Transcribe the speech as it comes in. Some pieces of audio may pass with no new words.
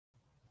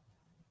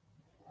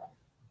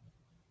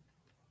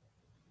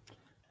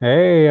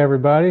Hey,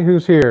 everybody,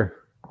 who's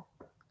here?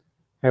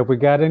 Have we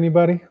got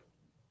anybody?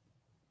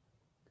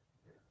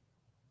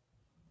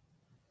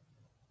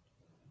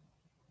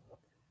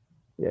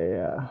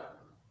 Yeah.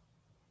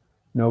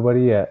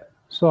 Nobody yet.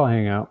 So I'll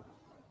hang out.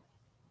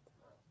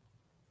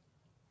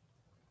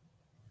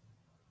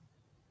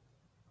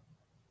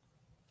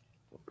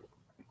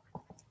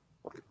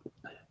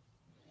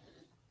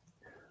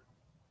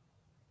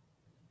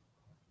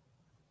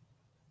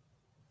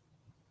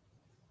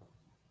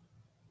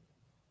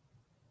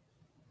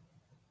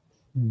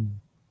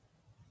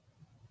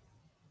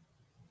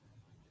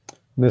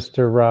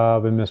 Mr.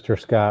 Rob and Mr.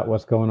 Scott,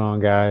 what's going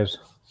on, guys?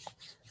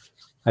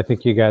 I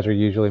think you guys are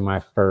usually my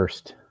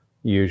first,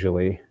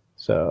 usually.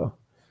 So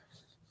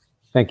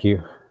thank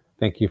you.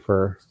 Thank you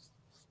for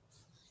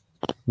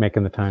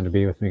making the time to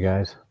be with me,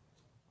 guys.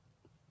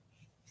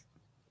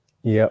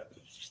 Yep.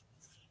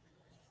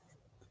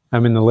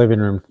 I'm in the living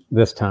room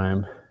this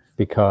time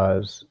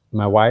because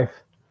my wife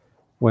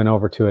went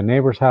over to a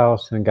neighbor's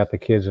house and got the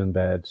kids in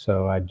bed.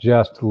 So I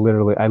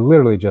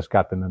literally just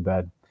got them in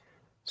bed.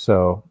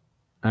 So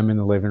I'm in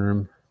the living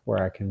room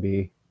where I can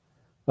be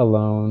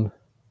alone.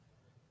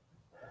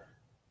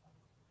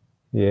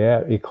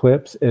 Yeah,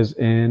 Eclipse is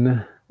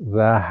in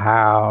the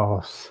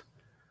house.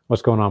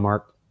 What's going on,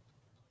 Mark?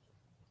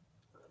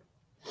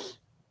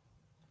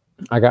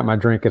 I got my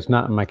drink. It's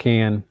not in my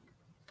can.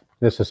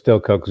 This is still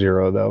Coke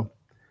Zero, though.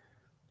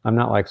 I'm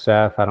not like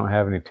Seth. I don't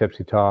have any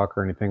tipsy talk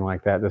or anything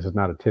like that. This is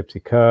not a tipsy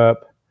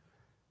cup.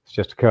 It's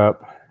just a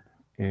cup.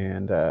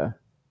 And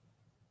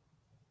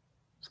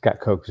it's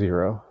got Coke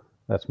Zero.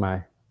 That's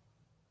my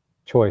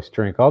choice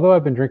drink. Although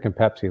I've been drinking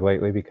Pepsi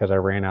lately because I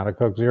ran out of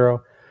Coke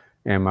Zero.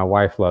 And my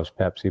wife loves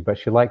Pepsi, but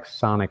she likes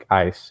Sonic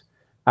Ice.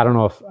 I don't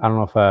know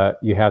if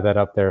you have that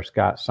up there,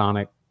 Scott.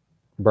 Sonic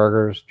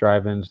burgers,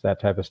 drive-ins, that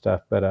type of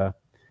stuff. But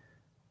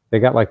they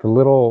got like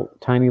the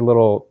tiny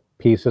little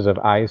pieces of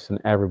ice, and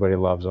everybody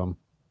loves them.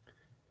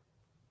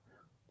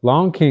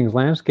 Long Kings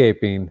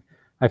Landscaping.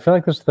 I feel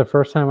like this is the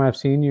first time I've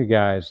seen you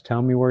guys.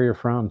 Tell me where you're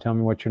from. Tell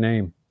me what's your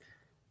name.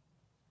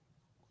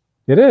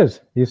 It is.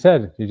 You just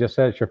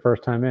said it's your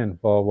first time in.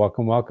 Well,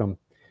 welcome, welcome.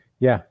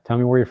 Yeah, tell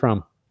me where you're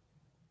from.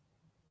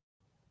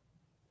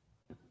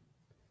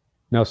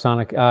 No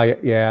Sonic.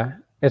 Yeah,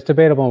 it's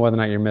debatable whether or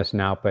not you're missing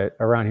out, but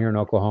around here in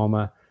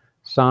Oklahoma,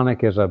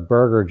 Sonic is a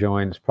burger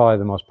joint. It's probably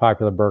the most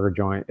popular burger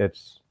joint.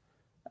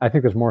 I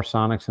think there's more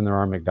Sonics than there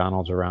are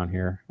McDonald's around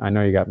here. I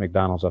know you got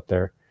McDonald's up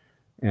there,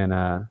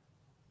 and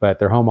but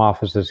their home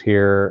office is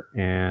here,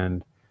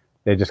 and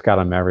they just got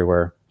them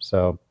everywhere.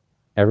 So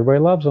everybody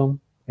loves them,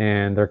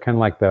 and they're kind of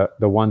like the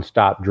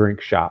one-stop drink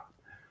shop,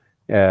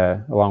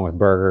 along with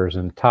burgers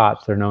and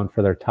tots. They're known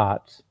for their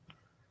tots.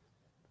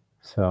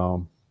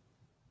 So.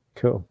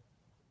 Cool.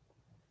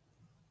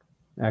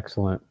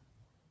 Excellent.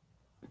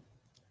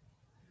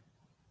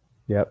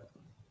 Yep.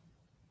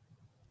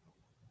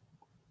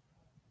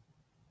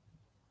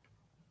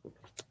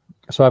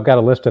 So I've got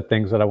a list of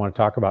things that I want to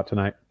talk about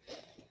tonight.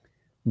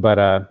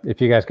 But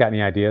if you guys got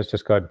any ideas,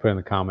 just go ahead and put in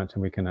the comments,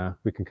 and we can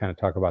kind of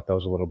talk about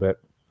those a little bit.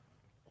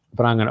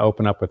 But I'm going to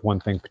open up with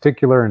one thing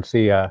particular and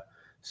see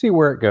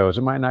where it goes.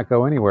 It might not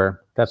go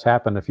anywhere. That's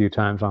happened a few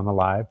times on the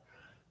live.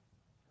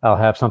 I'll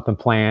have something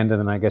planned, and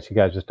then I guess you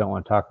guys just don't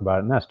want to talk about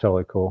it, and that's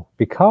totally cool,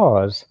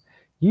 because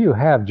you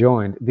have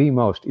joined the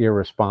most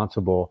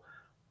irresponsible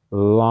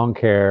lawn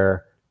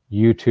care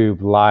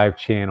YouTube live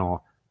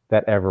channel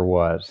that ever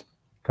was,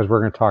 because we're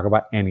going to talk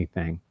about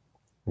anything,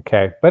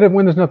 okay? But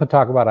when there's nothing to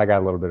talk about, I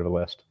got a little bit of a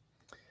list.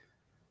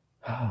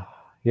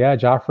 Yeah,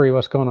 Joffrey,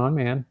 what's going on,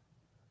 man?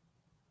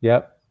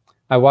 Yep.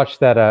 I watched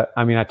that.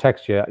 I mean, I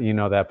text you, you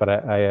know that, but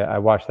I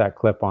watched that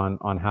clip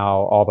on how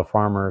all the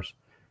farmers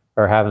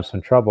are having some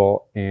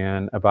trouble,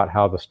 and about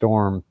how the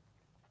storm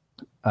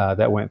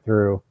that went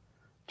through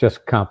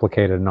just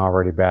complicated an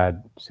already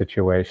bad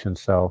situation.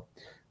 So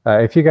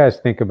if you guys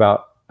think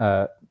about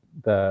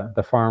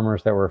the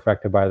farmers that were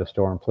affected by the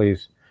storm,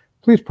 please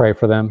pray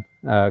for them,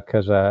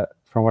 because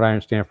from what I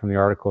understand from the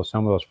article,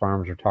 some of those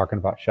farmers are talking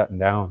about shutting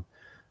down.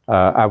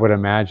 I would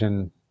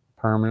imagine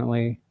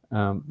permanently.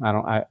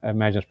 I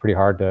imagine it's pretty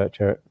hard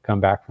to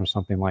come back from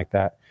something like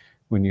that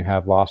when you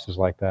have losses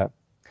like that.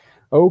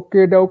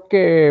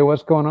 Okay,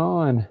 what's going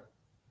on?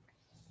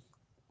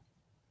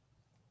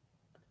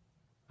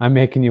 I'm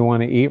making you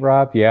want to eat,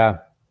 Rob? Yeah.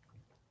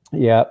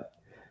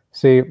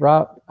 See,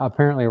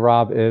 apparently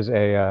Rob is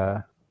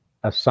a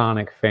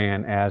Sonic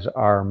fan, as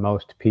are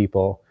most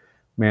people.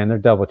 Man, their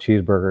double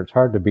cheeseburger, it's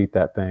hard to beat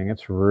that thing.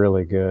 It's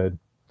really good.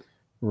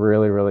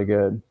 Really, really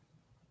good.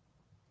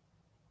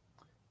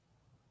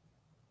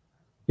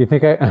 You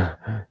think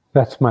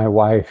that's my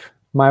wife.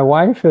 My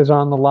wife is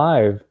on the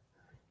live.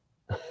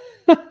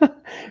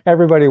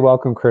 Everybody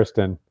welcome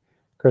Kristen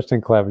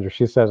Clevenger.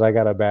 She says, I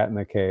got a bat in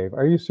the cave.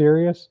 Are you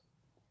serious?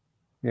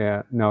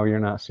 Yeah, no, you're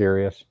not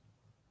serious.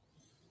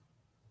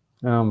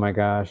 Oh my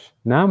gosh.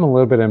 Now I'm a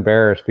little bit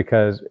embarrassed,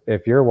 because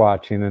if you're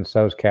watching, then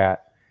so's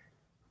Kat.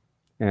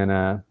 And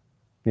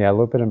yeah, a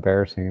little bit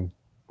embarrassing,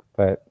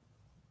 but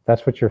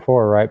that's what you're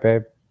for, right,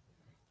 babe?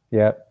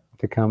 Yep,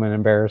 to come and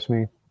embarrass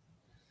me.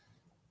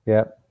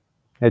 Yep.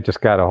 It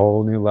just got a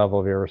whole new level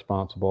of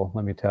irresponsible,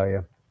 let me tell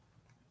you.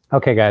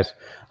 Okay, guys,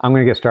 I'm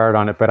going to get started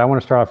on it, but I want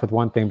to start off with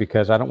one thing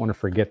because I don't want to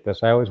forget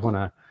this. I always want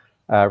to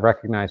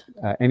recognize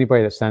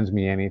anybody that sends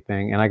me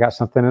anything. And I got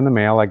something in the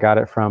mail. I got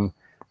it from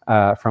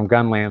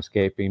Gun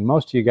Landscaping.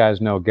 Most of you guys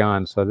know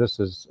Gun, so this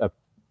is a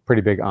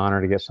pretty big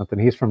honor to get something.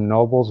 He's from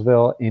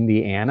Noblesville,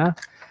 Indiana,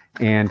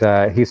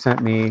 and he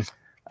sent me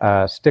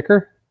a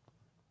sticker.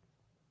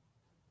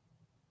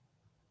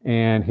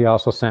 And he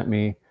also sent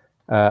me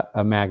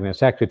a magnet.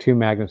 It's actually 2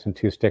 magnets and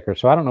 2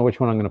 stickers. So I don't know which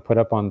one I'm going to put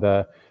up on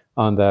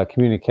the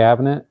community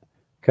cabinet,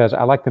 because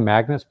I like the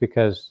magnets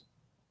because,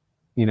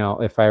 you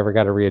know, if I ever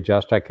got to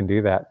readjust, I can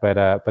do that.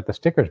 But the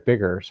sticker's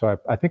bigger, so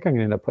I think I'm going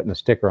to end up putting a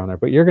sticker on there.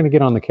 But you're going to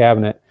get on the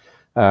cabinet,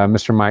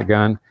 Mr. Mike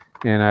Gunn,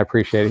 and I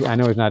appreciate it. I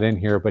know he's not in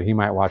here, but he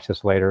might watch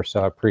this later,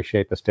 so I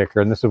appreciate the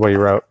sticker. And this is what he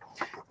wrote.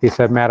 He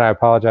said, "Matt, I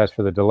apologize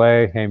for the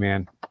delay. Hey,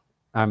 man,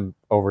 I'm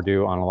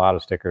overdue on a lot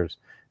of stickers.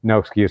 No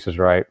excuses,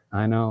 right?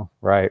 I know,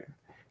 right?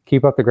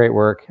 Keep up the great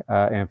work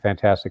and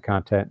fantastic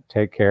content.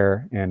 Take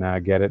care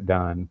and get it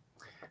done,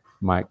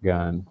 Mike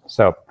Gunn."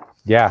 So,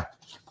 yeah.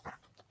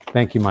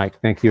 Thank you, Mike.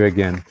 Thank you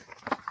again.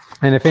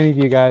 And if any of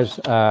you guys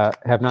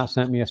have not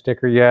sent me a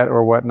sticker yet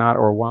or whatnot,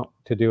 or want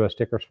to do a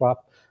sticker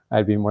swap,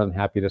 I'd be more than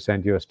happy to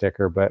send you a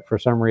sticker. But for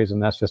some reason,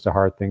 that's just a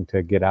hard thing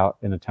to get out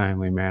in a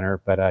timely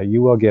manner. But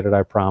you will get it,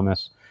 I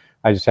promise.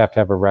 I just have to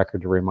have a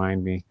record to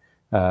remind me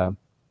to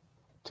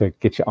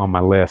get you on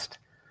my list.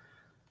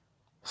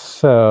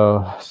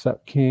 So,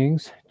 sup,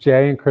 Kings?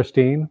 Jay and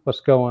Christine, what's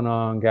going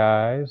on,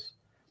 guys?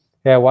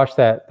 Yeah, I watched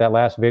that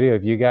last video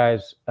of you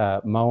guys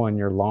mowing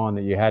your lawn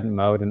that you hadn't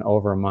mowed in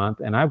over a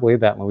month. And I believe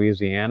that in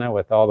Louisiana,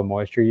 with all the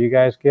moisture you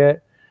guys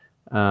get,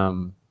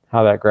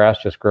 how that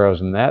grass just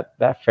grows. And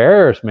that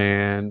Ferris,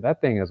 man, that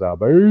thing is a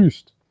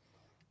beast.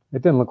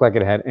 It didn't look like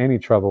it had any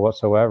trouble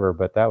whatsoever,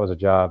 but that was a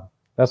job.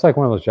 That's like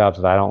one of those jobs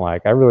that I don't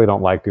like. I really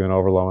don't like doing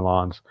overgrown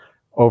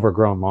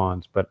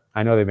lawns, but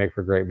I know they make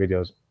for great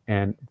videos.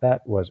 And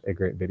that was a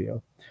great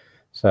video.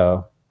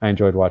 So I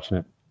enjoyed watching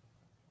it.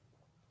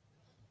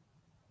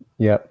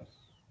 Yep.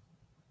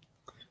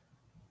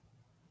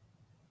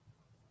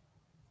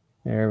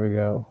 There we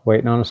go.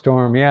 Waiting on a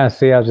storm. Yeah,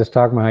 see, I was just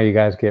talking about how you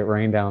guys get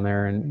rain down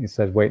there, and he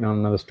said waiting on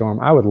another storm.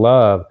 I would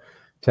love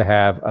to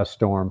have a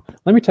storm.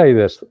 Let me tell you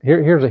this.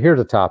 Here's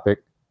a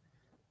topic.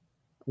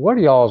 What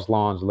are y'all's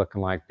lawns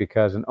looking like?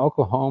 Because in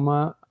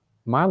Oklahoma,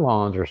 my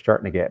lawns are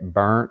starting to get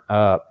burnt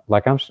up.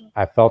 Like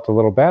I felt a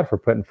little bad for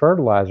putting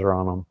fertilizer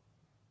on them,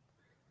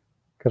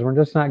 because we're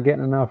just not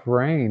getting enough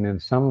rain,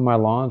 and some of my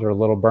lawns are a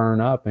little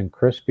burned up and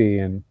crispy,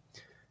 and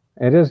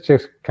it is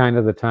just kind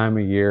of the time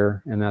of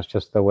year, and that's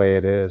just the way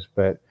it is.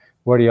 But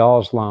what are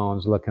y'all's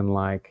lawns looking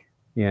like?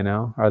 You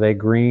know, are they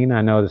green?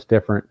 I know it's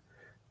different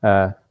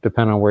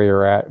depending on where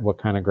you're at, what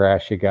kind of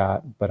grass you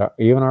got. But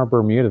even our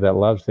Bermuda that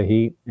loves the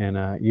heat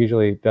and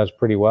usually does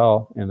pretty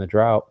well in the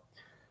drought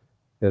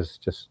is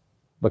just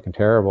looking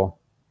terrible.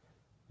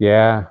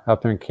 Yeah,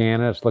 up there in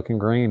Canada, it's looking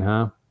green,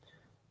 huh?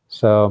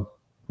 So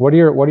what are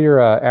your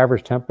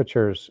average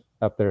temperatures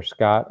up there,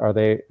 Scott?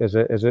 Is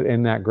it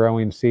in that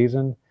growing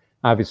season?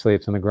 Obviously,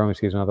 it's in the growing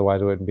season,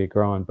 otherwise it wouldn't be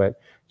growing. But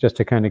just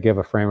to kind of give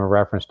a frame of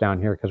reference down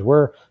here, because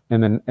we're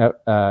in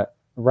the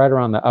right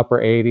around the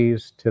upper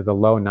 80s to the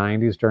low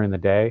 90s during the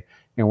day,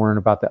 and we're in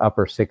about the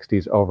upper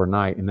 60s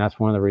overnight. And that's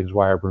one of the reasons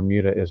why our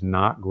Bermuda is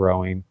not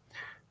growing,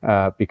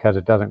 because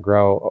it doesn't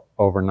grow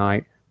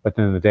overnight. But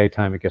then in the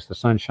daytime, it gets the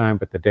sunshine,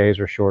 but the days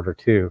are shorter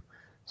too.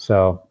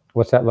 So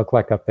what's that look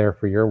like up there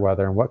for your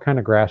weather? And what kind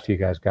of grass do you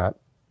guys got?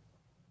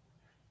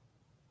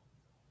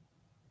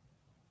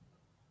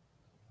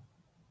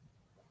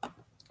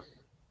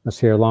 Let's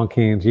hear Long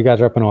Kings. You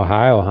guys are up in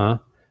Ohio,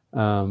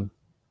 huh?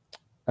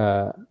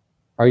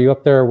 Are you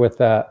up there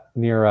with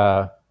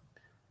near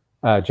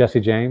Jesse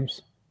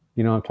James?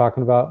 You know what I'm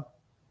talking about?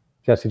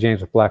 Jesse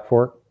James with Black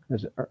Fork.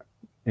 Is it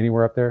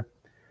anywhere up there?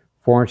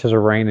 4 inches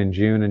of rain in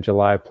June and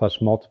July, plus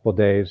multiple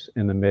days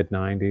in the mid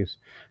 90s.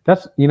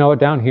 That's, you know,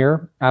 down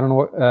here, I don't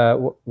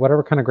know,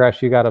 whatever kind of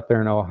grass you got up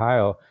there in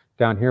Ohio,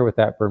 down here with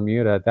that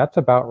Bermuda, that's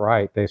about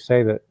right. They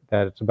say that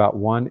it's about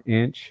 1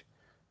 inch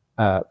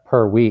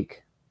per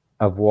week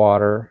of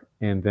water,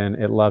 and then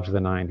it loves the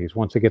 90s.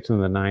 Once it gets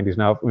into the 90s,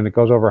 now when it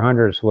goes over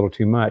 100, it's a little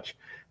too much,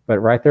 but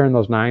right there in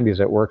those 90s,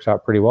 it works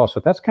out pretty well.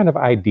 So that's kind of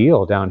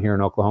ideal down here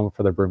in Oklahoma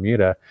for the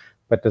Bermuda.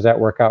 But does that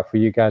work out for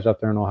you guys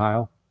up there in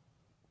Ohio?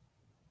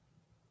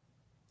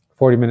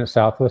 40 minutes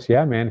southwest.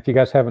 Yeah, man. If you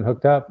guys haven't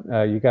hooked up,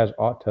 you guys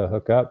ought to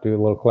hook up, do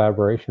a little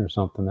collaboration or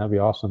something. That'd be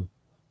awesome.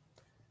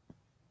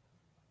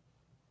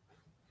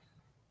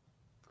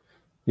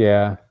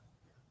 Yeah.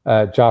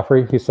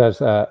 Joffrey, he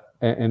says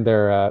in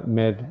their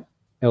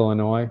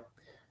mid-Illinois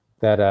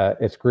that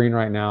it's green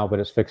right now,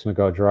 but it's fixing to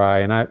go dry.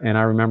 And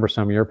I remember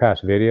some of your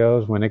past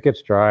videos. When it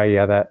gets dry,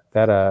 yeah,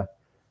 that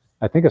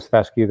I think it's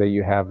fescue that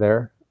you have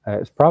there.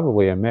 It's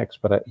probably a mix,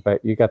 but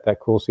you got that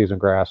cool season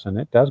grass, and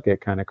it does get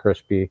kind of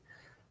crispy.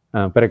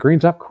 But it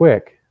greens up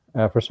quick.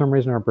 For some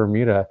reason, our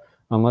Bermuda,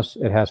 unless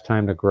it has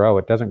time to grow,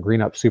 it doesn't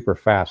green up super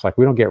fast. Like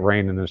we don't get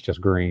rain and it's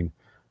just green.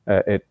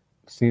 It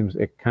seems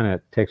it kind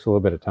of takes a little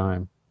bit of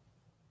time.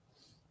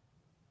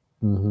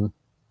 Mm-hmm.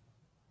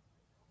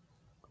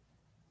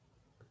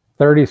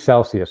 30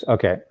 Celsius.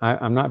 Okay,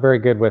 I'm not very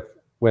good with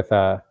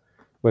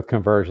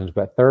conversions,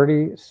 but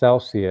 30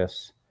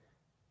 Celsius.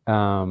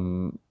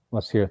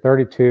 Let's see here.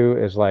 32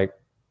 is like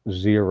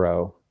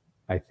 0,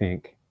 I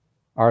think.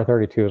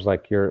 R32 is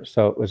like your.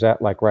 So was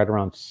that like right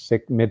around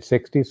mid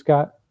 60s,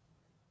 Scott?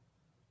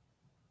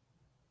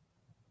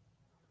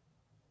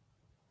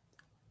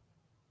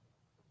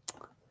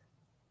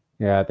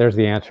 Yeah, there's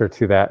the answer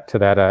to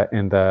that.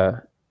 In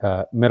the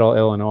middle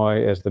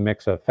Illinois is the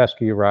mix of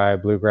fescue, rye,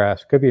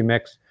 bluegrass. Could be a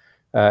mix.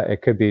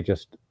 It could be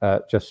just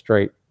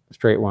straight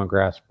one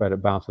grass, but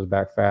it bounces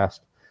back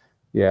fast.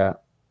 Yeah,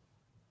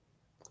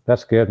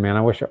 that's good, man.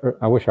 I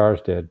wish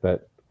ours did,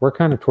 but we're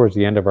kind of towards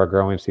the end of our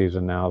growing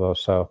season now, though.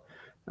 So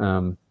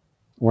um,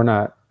 we're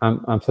not.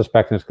 I'm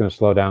suspecting it's going to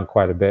slow down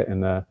quite a bit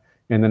in the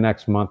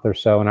next month or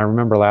so. And I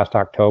remember last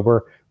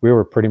October we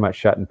were pretty much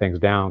shutting things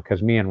down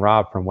because me and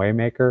Rob from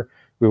Waymaker,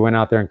 we went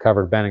out there and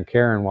covered Ben and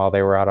Karen while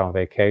they were out on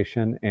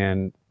vacation,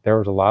 and there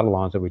was a lot of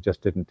lawns that we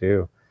just didn't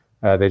do.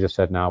 They just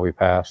said, "No, we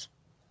pass."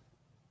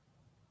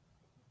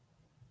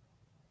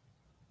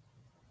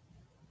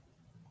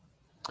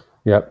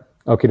 Yep.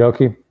 Okie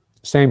dokie.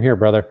 Same here,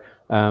 brother.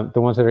 The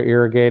ones that are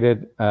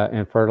irrigated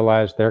and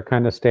fertilized, they're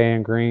kind of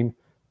staying green,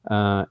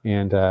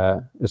 and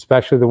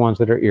especially the ones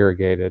that are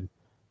irrigated.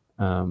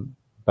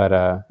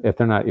 But if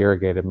they're not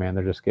irrigated, man,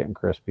 they're just getting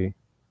crispy.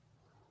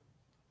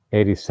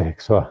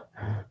 86. Well,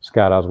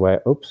 Scott, I was way.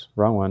 Oops,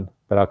 wrong one.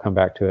 But I'll come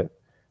back to it.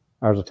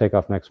 Ours will take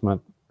off next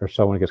month or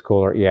so when it gets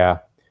cooler. Yeah.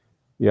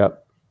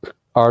 Yep.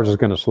 Ours is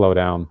going to slow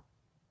down.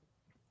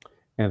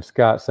 And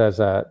Scott says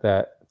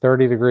that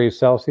 30 degrees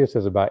Celsius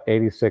is about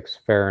 86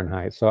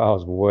 Fahrenheit. So I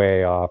was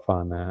way off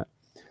on that.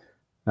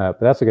 But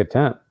that's a good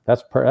temp.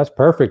 That's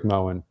perfect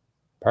mowing.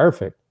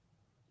 Perfect.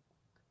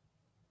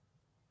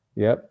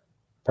 Yep.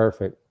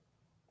 Perfect.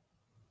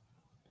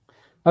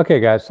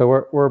 Okay, guys.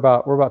 So we're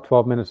about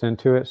 12 minutes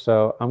into it.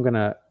 So I'm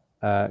gonna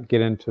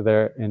get into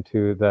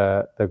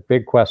the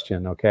big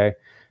question. Okay,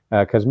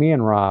 because me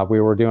and Rob,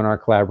 we were doing our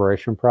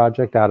collaboration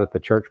project out at the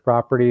church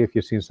property. If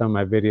you've seen some of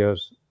my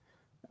videos,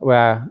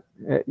 well,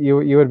 you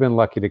would have been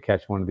lucky to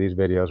catch one of these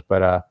videos,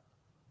 but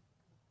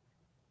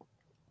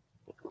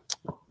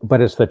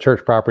it's the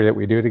church property that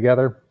we do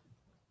together,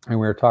 and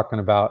we were talking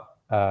about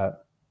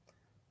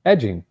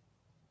edging,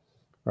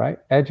 right?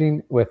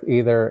 Edging with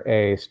either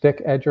a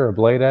stick edge or a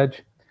blade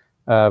edge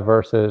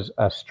versus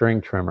a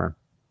string trimmer.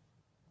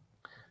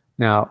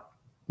 Now,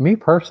 me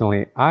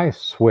personally, I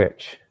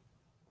switch.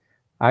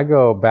 I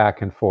go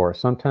back and forth.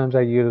 Sometimes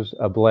I use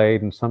a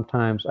blade and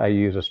sometimes I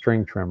use a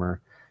string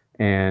trimmer,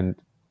 and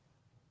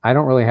I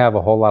don't really have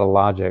a whole lot of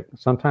logic.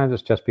 Sometimes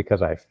it's just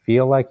because I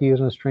feel like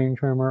using a string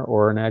trimmer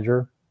or an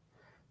edger.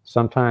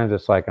 Sometimes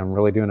it's like I'm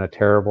really doing a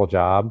terrible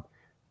job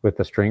with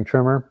the string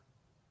trimmer.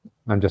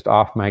 I'm just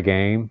off my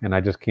game and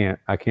I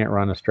can't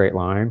run a straight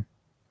line.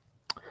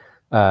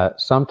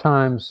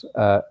 Sometimes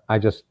I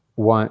just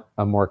want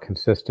a more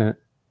consistent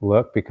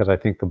look because I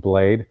think the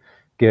blade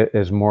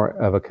is more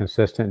of a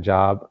consistent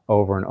job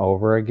over and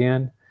over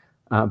again.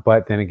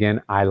 But then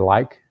again, I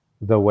like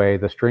the way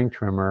the string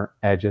trimmer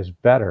edges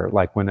better.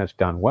 Like when it's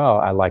done well,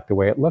 I like the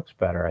way it looks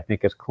better. I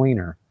think it's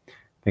cleaner. I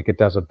think it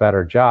does a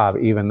better job,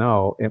 even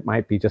though it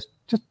might be just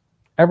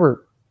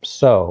ever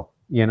so,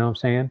 you know what I'm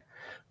saying?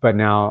 But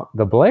now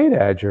the blade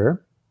edger,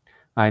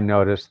 I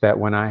noticed that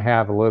when I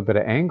have a little bit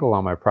of angle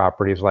on my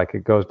properties, like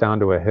it goes down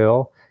to a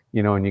hill,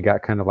 you know, and you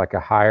got kind of like a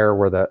higher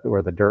where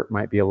the dirt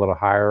might be a little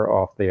higher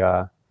off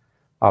the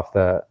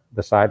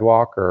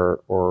sidewalk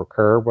or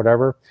curb,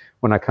 whatever.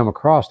 When I come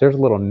across, there's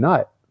a little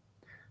nut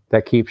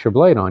that keeps your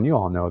blade on. You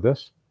all know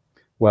this.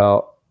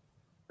 Well,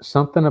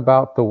 something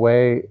about the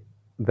way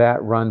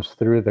that runs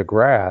through the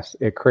grass,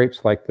 it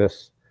creates like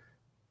this,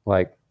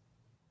 like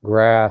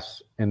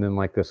grass and then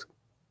like this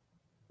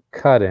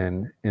cut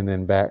in and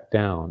then back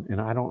down. And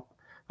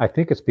I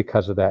think it's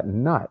because of that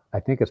nut.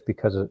 I think it's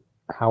because of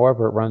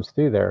however it runs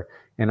through there.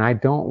 And I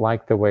don't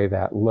like the way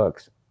that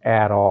looks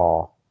at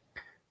all.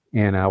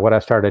 And what I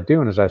started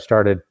doing is I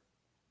started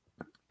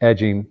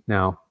edging.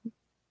 Now,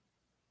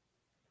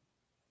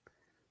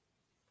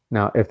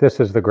 if this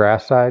is the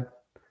grass side,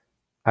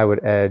 I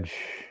would edge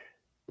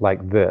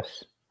like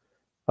this,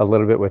 a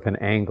little bit with an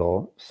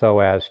angle, so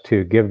as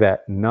to give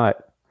that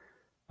nut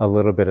a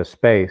little bit of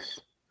space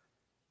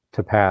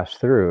to pass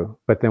through.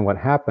 But then what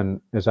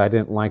happened is I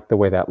didn't like the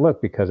way that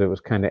looked because it was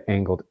kind of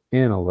angled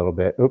in a little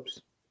bit.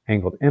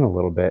 Angled in a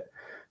little bit.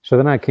 So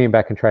then I came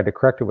back and tried to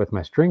correct it with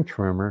my string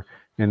trimmer,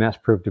 and that's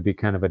proved to be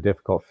kind of a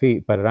difficult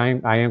feat. But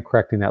I am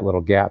correcting that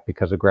little gap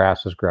because the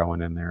grass is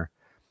growing in there.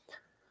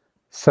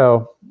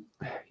 So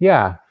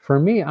yeah, for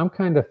me, I'm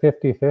kind of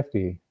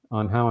 50-50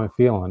 on how I'm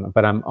feeling,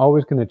 but I'm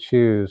always going to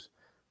choose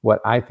what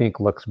I think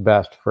looks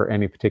best for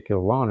any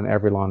particular lawn, and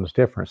every lawn is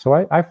different. So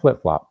I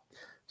flip-flop.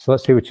 So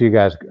let's see what you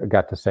guys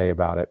got to say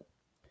about it.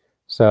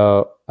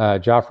 So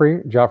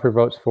Joffrey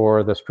votes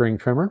for the string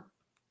trimmer.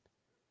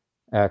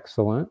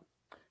 Excellent.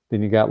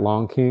 Then you got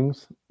Long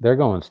Kings. They're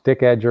going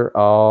stick edger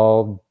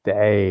all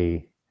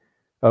day.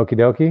 Okie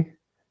dokie.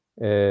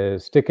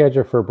 is stick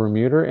edger for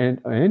Bermuda,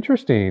 and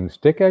interesting,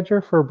 stick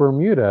edger for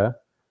Bermuda,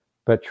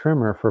 but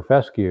trimmer for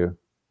fescue.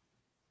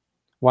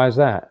 Why is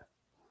that?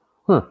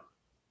 Huh.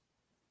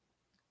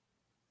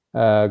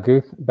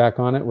 Guth, back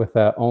on it with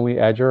only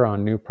edger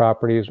on new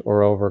properties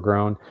or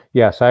overgrown.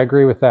 Yes, I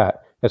agree with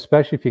that.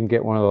 Especially if you can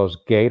get one of those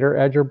gator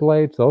edger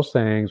blades. Those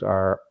things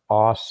are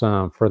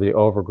awesome for the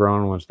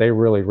overgrown ones. They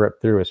really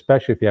rip through,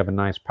 especially if you have a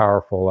nice,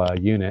 powerful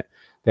unit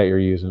that you're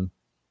using.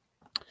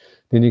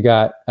 Then you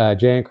got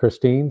Jay and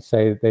Christine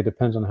say they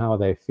depends on how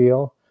they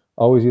feel.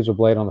 Always use a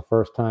blade on the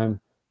first time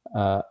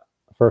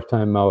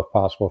mow if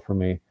possible for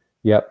me.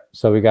 Yep.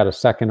 So we got a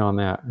second on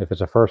that. If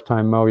it's a first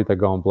time mow, they're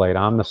going blade.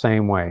 I'm the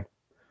same way.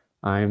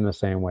 I am the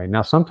same way.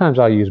 Now, sometimes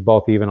I'll use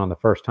both even on the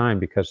first time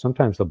because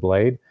sometimes the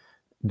blade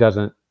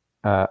doesn't,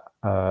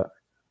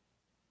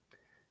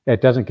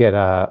 it doesn't get,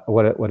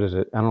 what is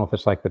it? I don't know if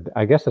it's like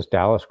I guess it's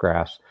Dallas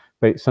grass,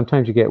 but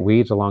sometimes you get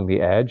weeds along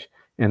the edge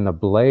and the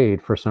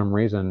blade for some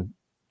reason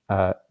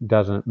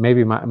doesn't,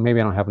 maybe I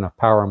don't have enough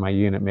power on my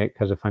unit,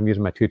 because if I'm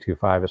using my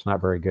 225, it's not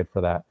very good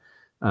for that.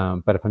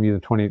 But if I'm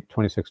using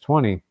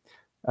 2620,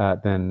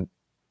 then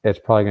it's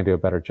probably going to do a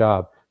better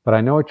job. But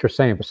I know what you're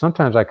saying, but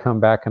sometimes I come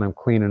back and I'm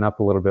cleaning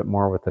up a little bit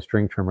more with the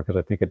string trimmer because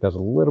I think it does a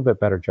little bit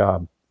better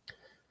job.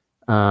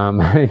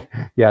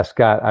 Yeah,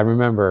 Scott, I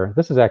remember,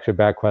 this is actually a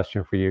bad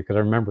question for you because I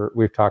remember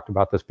we've talked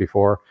about this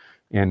before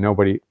and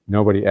nobody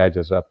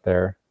edges up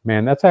there.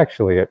 Man, that's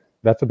actually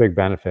that's a big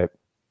benefit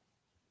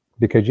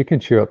because you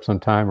can chew up some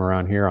time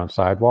around here on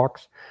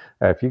sidewalks.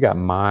 If you got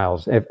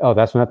miles,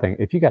 that's another thing.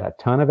 If you got a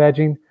ton of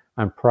edging,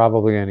 I'm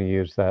probably going to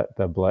use the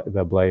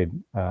blade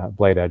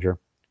edger.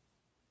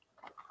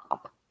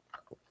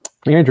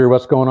 Andrew,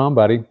 what's going on,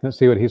 buddy? Let's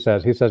see what he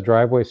says. He says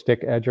driveway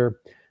stick edger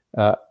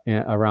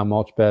around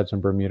mulch beds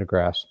and Bermuda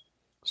grass.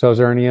 So is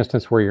there any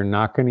instance where you're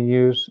not going to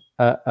use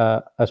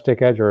a stick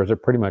edger, or is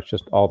it pretty much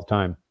just all the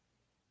time?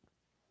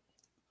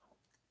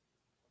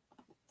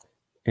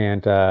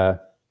 And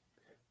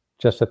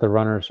just that the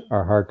runners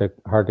are hard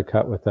to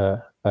cut with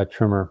a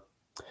trimmer.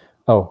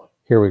 Oh,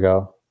 here we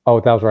go. Oh,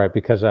 that was right,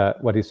 because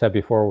what he said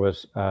before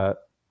was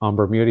on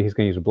Bermuda, he's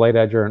going to use a blade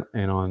edger,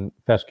 and on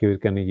fescue, he's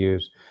going to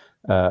use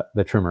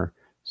the trimmer.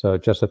 So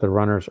just that the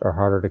runners are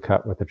harder to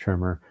cut with the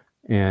trimmer.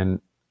 And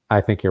I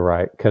think you're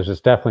right, because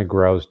it definitely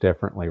grows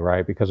differently,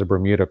 right? Because the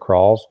Bermuda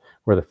crawls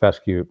where the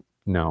fescue,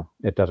 no,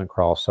 it doesn't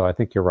crawl. So I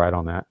think you're right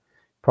on that.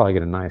 Probably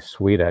get a nice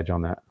sweet edge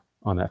on that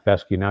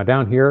fescue. Now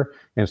down here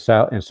in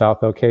South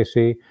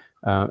OKC,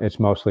 it's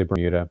mostly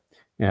Bermuda.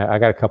 I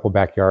got a couple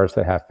backyards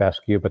that have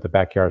fescue, but the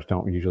backyards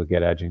don't usually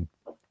get edging.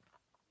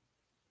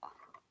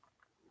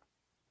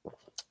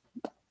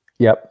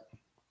 Yep.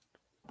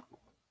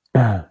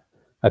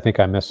 I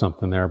think I missed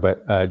something there,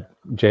 but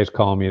Jay's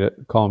calling me to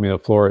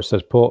the floor. It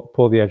says pull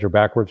the edger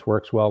backwards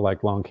works well,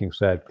 like Long King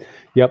said.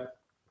 Yep,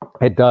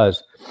 it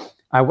does.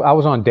 I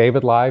was on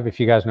David Live. If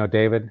you guys know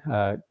David,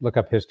 look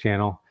up his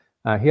channel.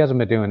 He hasn't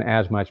been doing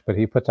as much, but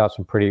he puts out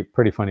some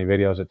pretty funny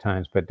videos at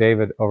times. But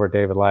David, over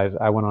David Live,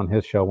 I went on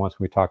his show once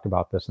and we talked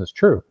about this, and it's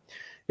true.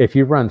 If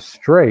you run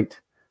straight,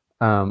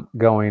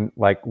 going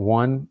like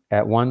one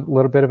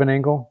little bit of an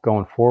angle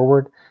going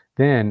forward,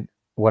 then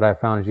what I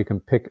found is you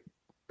can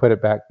put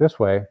it back this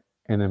way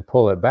and then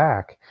pull it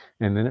back,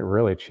 and then it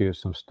really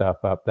chews some stuff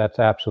up. That's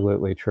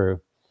absolutely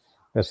true.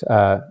 It's,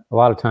 a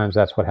lot of times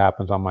that's what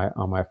happens on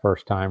my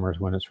first timers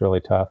when it's really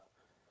tough.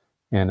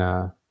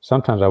 And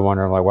sometimes I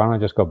wonder, like, why don't I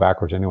just go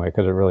backwards anyway?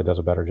 Because it really does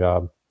a better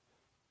job.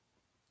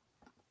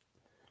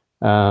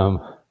 Yeah,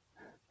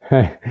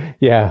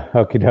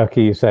 okie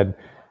dokie. You said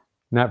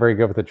not very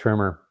good with the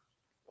trimmer.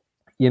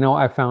 You know,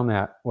 I found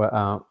that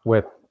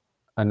with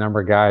a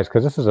number of guys,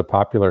 because this is a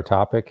popular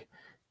topic.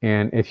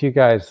 And if you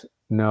guys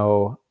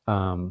know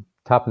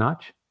Top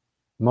Notch,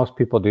 most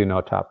people do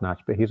know Top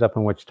Notch, but he's up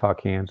in Wichita,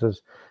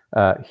 Kansas.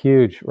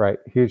 Huge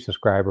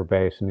subscriber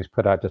base, and he's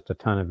put out just a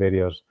ton of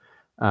videos.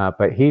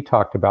 But he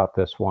talked about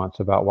this once,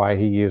 about why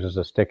he uses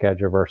a stick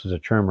edger versus a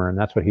trimmer, and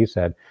that's what he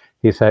said.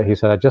 He said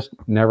I just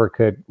never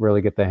could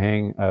really get the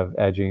hang of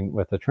edging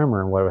with the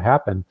trimmer, and what would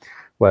happen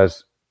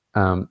was,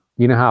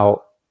 you know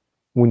how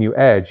when you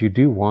edge, you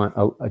do want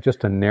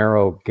just a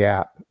narrow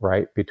gap,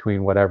 right,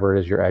 between whatever it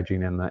is you're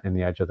edging in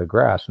the edge of the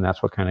grass, and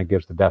that's what kind of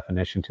gives the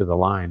definition to the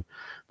line.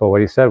 But what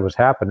he said was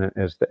happening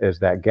is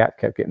that gap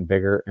kept getting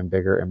bigger and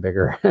bigger and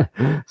bigger.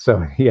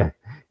 So yeah,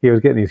 he was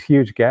getting these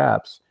huge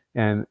gaps,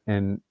 and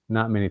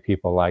not many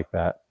people like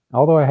that.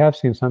 Although I have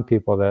seen some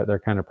people that they're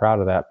kind of proud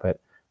of that, but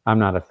I'm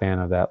not a fan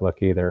of that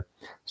look either.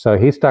 So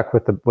he stuck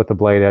with the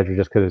blade edger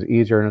just because it's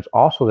easier, and it's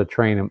also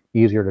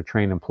easier to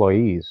train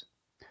employees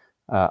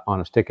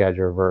on a stick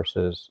edger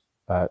versus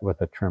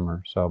with a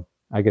trimmer. So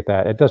I get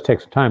that. It does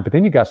take some time, but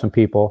then you got some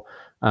people,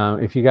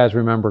 if you guys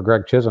remember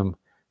Greg Chisholm,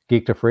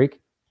 Geek to Freak,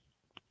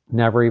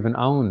 never even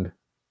owned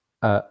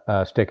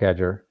a stick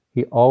edger.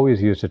 He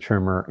always used a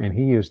trimmer, and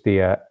he used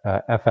the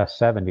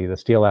FS70, the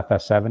Steel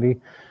FS70,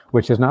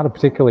 which is not a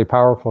particularly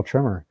powerful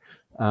trimmer,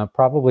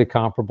 probably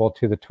comparable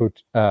to the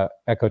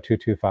Echo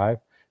 225.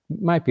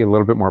 Might be a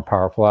little bit more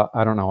powerful.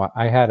 I don't know.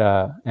 I had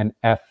an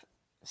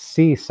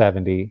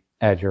FC70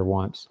 edger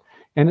once,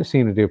 and it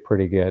seemed to do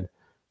pretty good.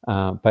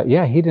 But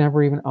yeah, he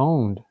never even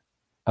owned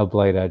a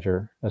blade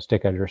edger, a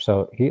stick edger,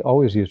 so he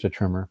always used a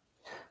trimmer.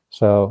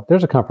 So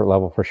there's a comfort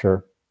level for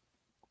sure.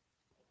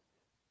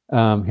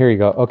 Here you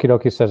go. Okie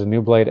dokie says a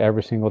new blade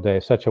every single day,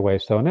 such a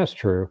waste. So, and that's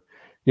true.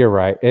 You're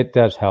right. It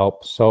does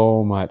help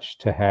so much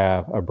to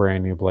have a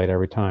brand new blade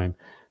every time.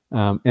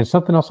 And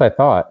something else I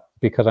thought,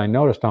 because I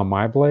noticed on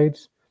my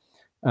blades,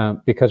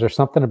 because there's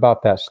something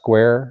about that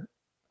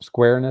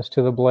squareness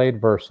to the blade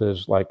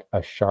versus like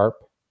a sharp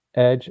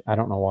edge. I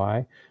don't know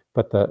why,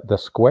 but the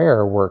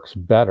square works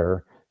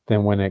better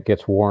than when it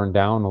gets worn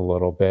down a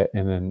little bit,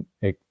 and then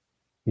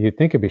you'd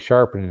think it'd be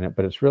sharpening it,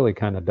 but it's really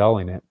kind of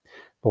dulling it.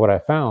 But what I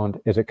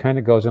found is it kind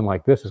of goes in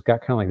like this. It's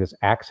got kind of like this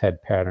axe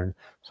head pattern.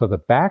 So the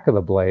back of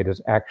the blade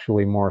is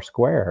actually more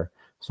square.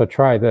 So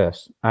try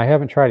this. I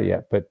haven't tried it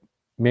yet, but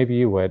maybe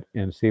you would,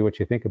 and see what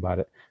you think about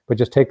it. But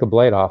just take the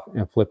blade off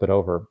and flip it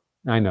over.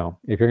 I know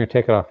if you're going to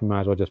take it off, you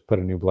might as well just put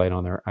a new blade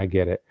on there. I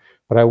get it.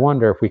 But I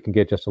wonder if we can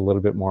get just a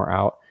little bit more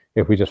out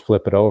if we just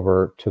flip it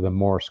over to the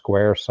more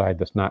square side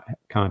that's not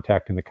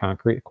contacting the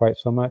concrete quite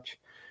so much,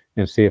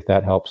 and see if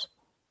that helps.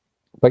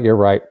 But you're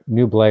right.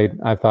 New blade.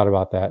 I've thought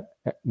about that.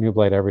 New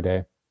blade every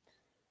day.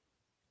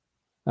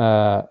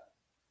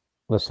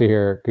 Let's see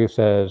here. Goose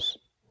says,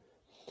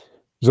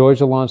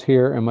 zoysia lawns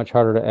here and much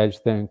harder to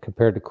edge than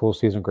compared to cool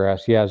season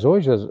grass. Yeah,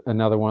 zoysia is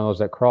another one of those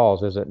that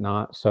crawls, is it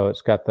not? So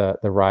it's got the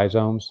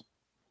rhizomes.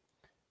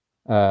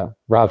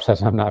 Rob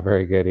says I'm not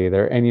very good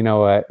either. And you know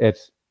what?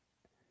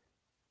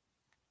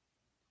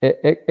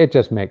 It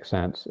just makes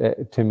sense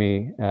to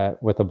me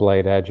with a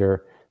blade edger.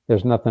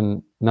 There's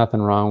nothing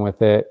wrong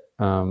with it.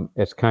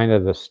 It's kind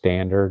of the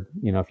standard.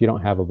 You know, if you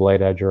don't have a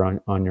blade edger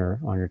on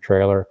your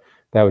trailer,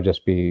 that would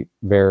just be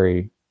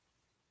very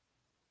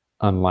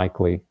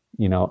unlikely,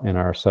 you know, in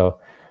our, so,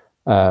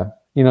 you know,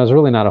 there's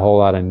really not a whole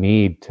lot of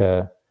need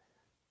to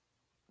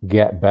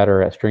get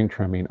better at string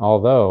trimming,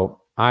 although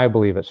I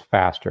believe it's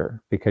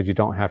faster because you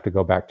don't have to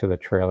go back to the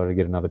trailer to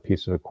get another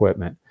piece of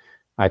equipment.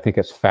 I think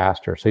it's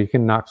faster. So you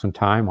can knock some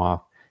time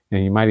off,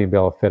 and you might even be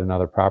able to fit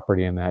another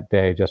property in that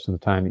day just in the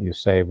time that you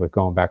save with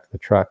going back to the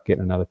truck,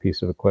 getting another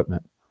piece of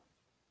equipment.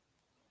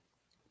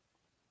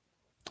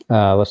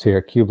 Let's see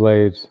here. Q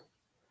Blades.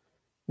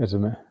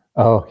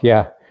 Oh,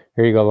 yeah.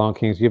 Here you go, Long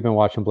Kings. You've been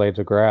watching Blades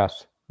of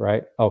Grass,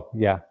 right? Oh,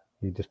 yeah.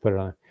 You just put it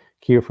on.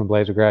 Q from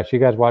Blades of Grass. You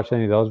guys watch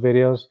any of those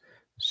videos?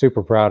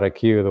 Super proud of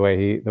Q, the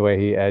way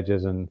he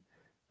edges and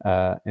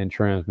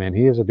trims. Man,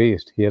 he is a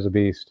beast. He is a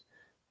beast.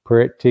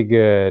 Pretty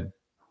good.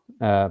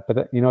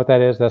 But you know what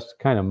that is? That's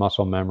kind of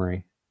muscle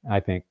memory, I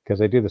think, because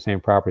they do the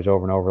same properties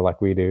over and over like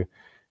we do.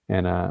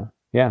 And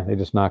yeah, they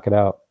just knock it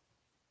out.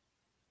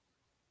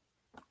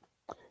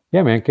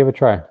 Yeah, man, give it a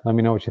try. Let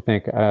me know what you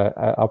think.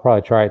 I'll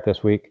probably try it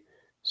this week,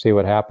 see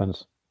what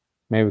happens.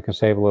 Maybe we can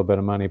save a little bit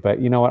of money. But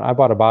you know what? I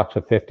bought a box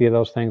of 50 of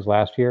those things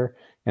last year,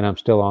 and I'm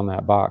still on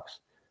that box.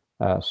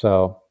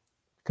 So,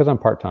 because I'm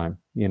part-time,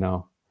 you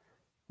know,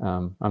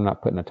 I'm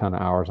not putting a ton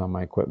of hours on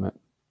my equipment.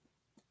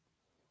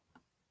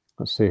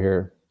 Let's see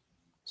here.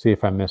 See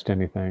if I missed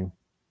anything.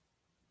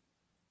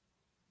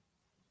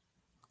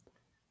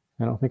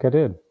 I don't think I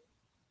did.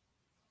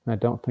 I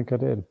don't think I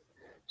did.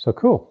 So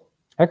cool.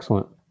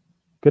 Excellent.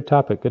 Good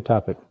topic. Good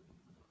topic.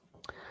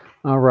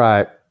 All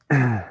right.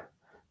 Man,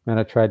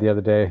 I tried the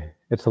other day.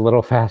 It's a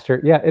little faster.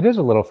 Yeah, it is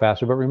a little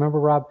faster. But remember,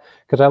 Rob,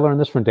 because I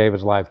learned this from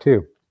David's live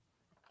too.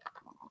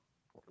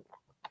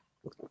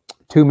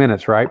 2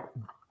 minutes, right?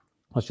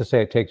 Let's just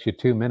say it takes you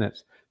 2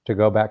 minutes to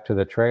go back to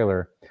the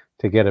trailer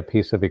to get a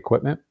piece of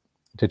equipment,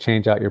 to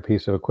change out your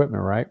piece of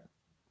equipment, right?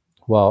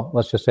 Well,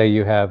 let's just say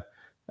you have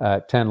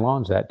 10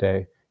 lawns that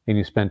day and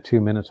you spend 2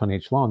 minutes on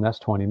each lawn. That's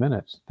 20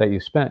 minutes that you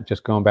spent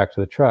just going back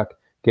to the truck,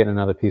 getting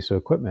another piece of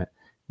equipment.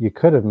 You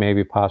could have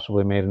maybe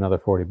possibly made another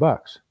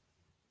 $40,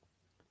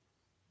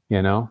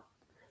 you know?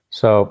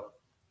 So,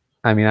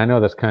 I mean, I know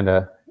that's kind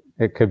of,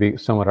 it could be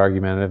somewhat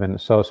argumentative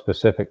and so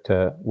specific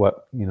to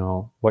what, you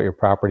know, what your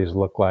properties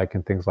look like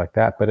and things like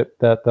that. But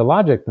the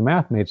logic, the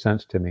math made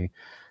sense to me.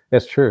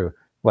 It's true.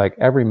 Like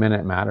every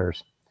minute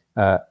matters.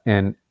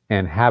 And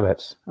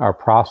habits, our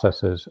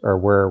processes are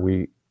where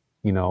we,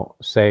 you know,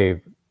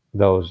 save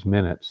those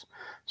minutes.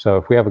 So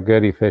if we have a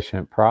good,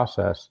 efficient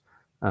process,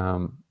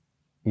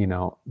 you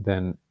know,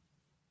 then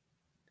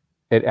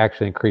it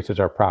actually increases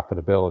our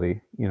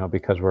profitability, you know,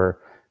 because we're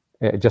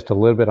just a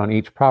little bit on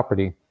each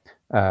property,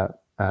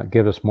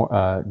 give us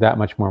more, that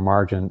much more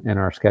margin in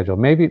our schedule.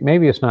 Maybe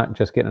it's not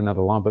just getting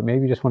another lawn, but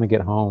maybe you just want to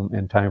get home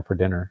in time for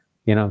dinner.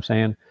 You know what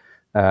I'm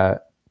saying?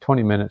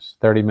 20 minutes,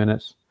 30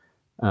 minutes.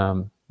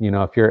 You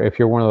know, if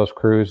you're one of those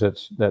crews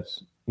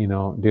that's, you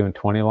know, doing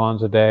 20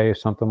 lawns a day,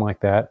 something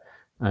like that.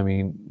 I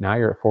mean, now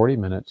you're at 40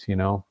 minutes, you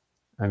know.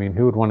 I mean,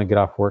 who would want to get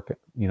off work,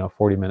 you know,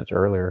 40 minutes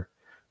earlier?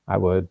 I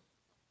would.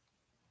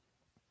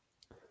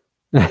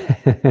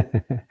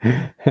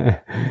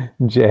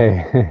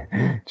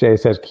 Jay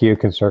says Q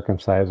can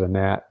circumcise a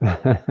gnat.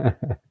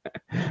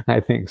 I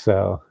think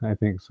so. I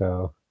think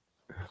so.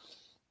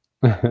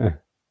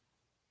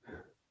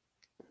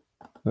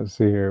 Let's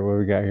see here. What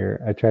we got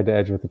here? I tried to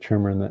edge with the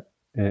trimmer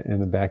in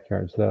the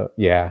backyard. So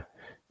yeah,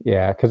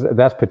 Yeah, because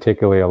that's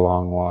particularly a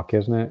long walk,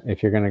 isn't it?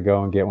 If you're going to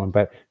go and get one.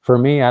 But for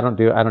me, I don't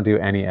do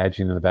any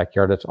edging in the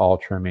backyard. It's all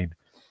trimming.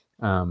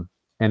 Um,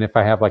 and if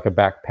I have like a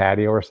back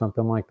patio or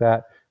something like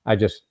that,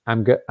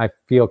 I'm good. I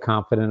feel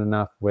confident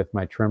enough with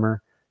my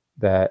trimmer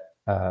that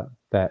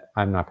that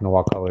I'm not going to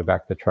walk all the way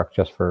back to the truck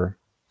just for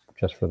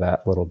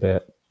that little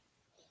bit.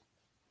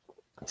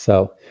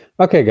 So,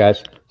 okay,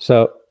 guys.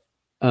 So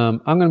I'm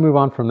going to move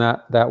on from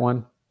that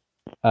one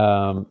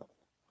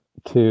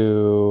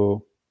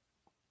to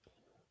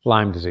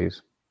Lyme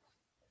disease.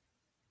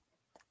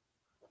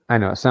 I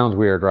know it sounds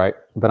weird, right?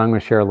 But I'm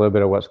going to share a little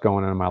bit of what's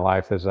going on in my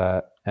life.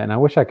 And I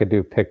wish I could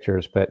do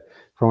pictures, but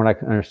from what I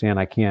can understand,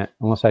 I can't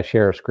unless I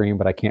share a screen.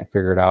 But I can't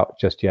figure it out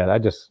just yet.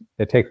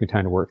 It takes me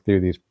time to work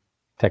through these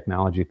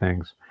technology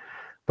things.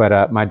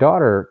 But my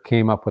daughter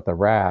came up with a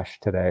rash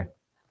today,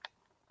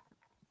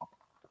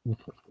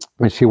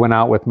 and she went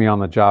out with me on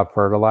the job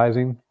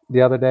fertilizing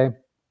the other day.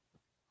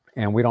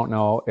 And we don't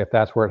know if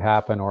that's where it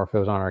happened or if it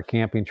was on our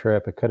camping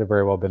trip. It could have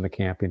very well been the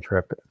camping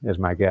trip, is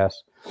my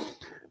guess.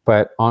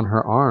 But on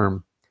her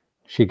arm,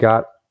 she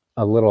got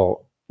a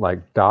little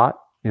like dot,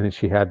 and then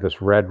she had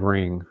this red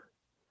ring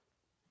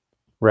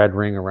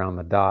around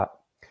the dot.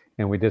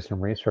 And we did some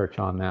research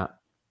on that,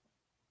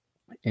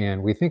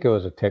 and we think it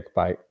was a tick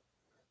bite.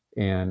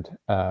 And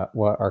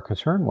what our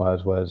concern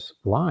was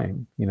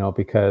Lyme,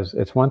 because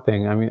it's one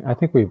thing. I mean, I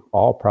think we've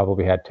all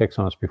probably had ticks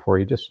on us before.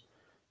 You just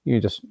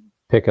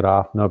pick it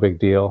off, no big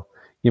deal.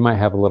 You might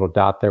have a little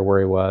dot there where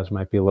he was,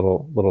 might be a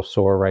little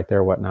sore right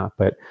there, whatnot.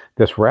 But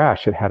this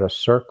rash, it had a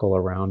circle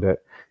around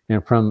it.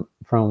 And from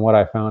what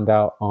I found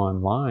out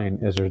online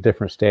is there's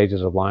different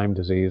stages of Lyme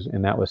disease,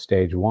 and that was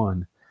stage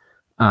 1.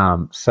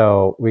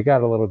 So we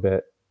got a little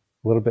bit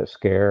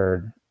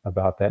scared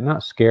about that.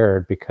 Not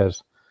scared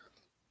because,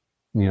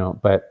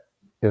 but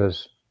it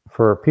was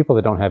for people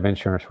that don't have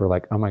insurance. We're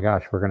like, oh my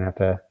gosh, are we gonna have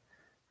to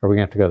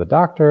go to the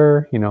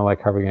doctor?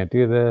 Like, how are we gonna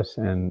do this?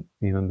 And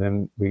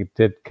then we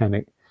did kind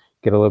of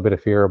get a little bit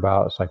of fear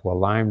about, it's like, well,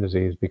 Lyme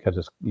disease,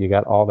 because you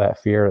got all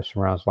that fear that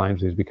surrounds Lyme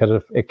disease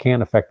because it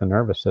can affect the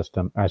nervous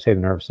system. I say the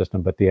nervous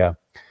system, but the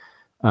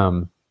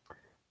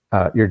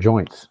your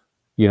joints,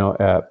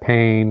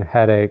 pain,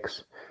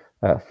 headaches,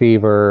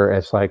 fever.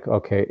 It's like,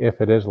 okay,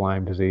 if it is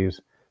Lyme disease,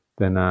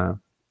 then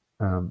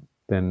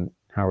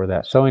how are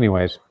that? So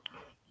anyways,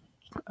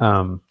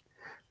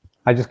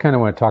 I just kind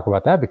of want to talk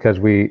about that because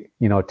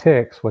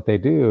ticks, what they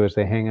do is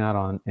they hang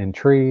out in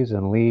trees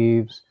and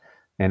leaves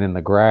and in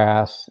the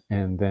grass,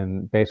 and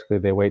then basically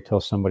they wait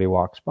till somebody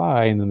walks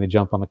by, and then they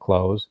jump on the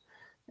clothes,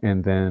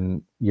 and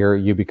then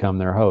you become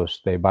their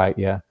host. They bite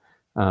you.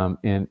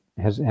 And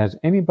has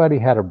anybody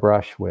had a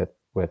brush with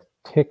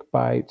tick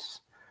bites,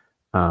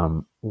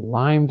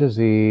 Lyme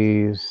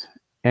disease,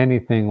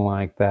 anything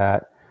like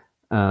that?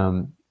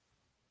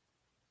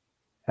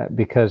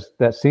 Because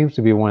that seems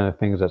to be one of the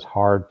things that's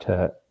hard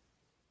to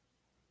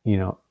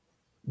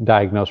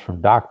diagnose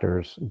from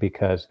doctors,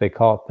 because they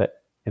call it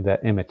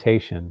that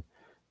imitation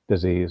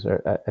disease,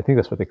 or I think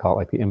that's what they call it,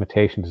 like the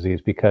imitation disease,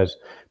 because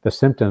the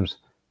symptoms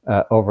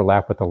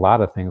overlap with a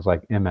lot of things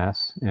like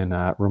MS and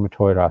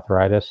rheumatoid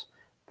arthritis,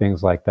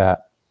 things like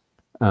that.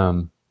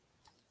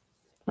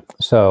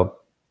 So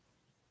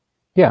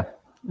yeah,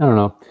 I don't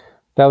know.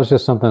 That was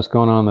just something that's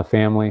going on in the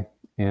family,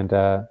 and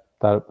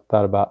thought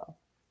about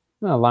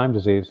Lyme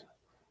disease.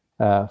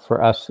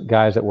 For us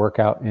guys that work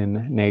out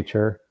in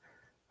nature,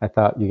 I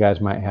thought you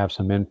guys might have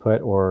some input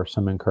or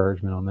some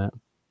encouragement on that.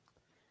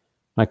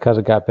 My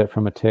cousin got bit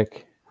from a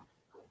tick.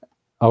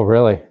 Oh,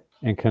 really?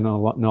 And can no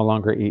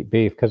longer eat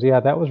beef. Because, yeah,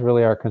 that was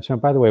really our concern.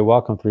 By the way,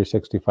 welcome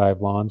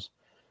 365 Lawns.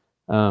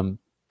 That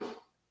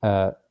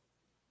was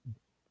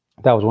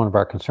one of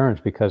our concerns,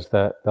 because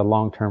the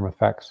long-term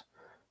effects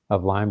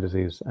of Lyme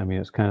disease, I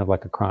mean, it's kind of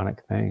like a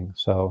chronic thing.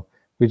 So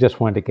we just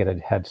wanted to get a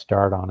head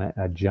start on it,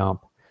 a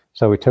jump.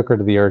 So we took her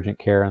to the urgent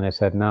care, and they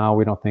said, no,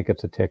 we don't think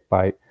it's a tick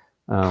bite.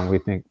 We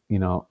think,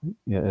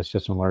 it's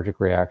just an allergic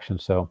reaction.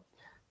 So,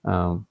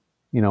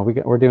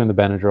 we're doing the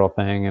Benadryl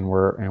thing, and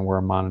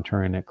we're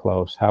monitoring it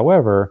close.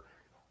 However,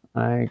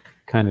 I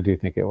kind of do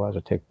think it was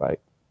a tick bite.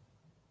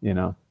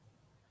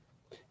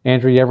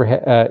 Andrew, you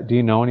ever do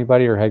you know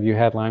anybody, or have you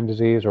had Lyme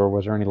disease, or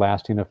was there any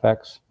lasting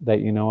effects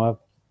that you know of?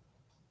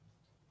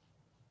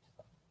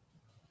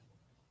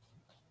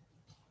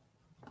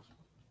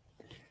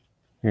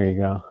 Here you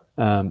go.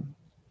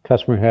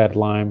 Customer who had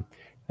Lyme,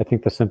 I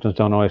think the symptoms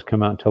don't always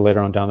come out until later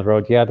on down the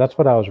road. Yeah, that's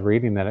what I was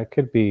reading, that it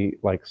could be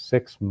like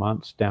 6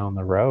 months down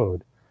the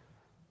road.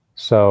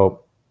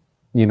 So,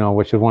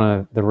 which is one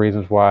of the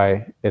reasons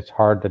why it's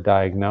hard to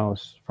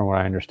diagnose, from what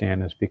I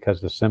understand, is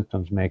because the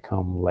symptoms may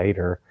come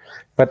later,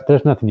 but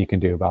there's nothing you can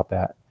do about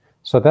that.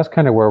 So that's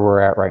kind of where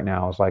we're at right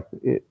now, is like,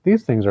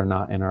 these things are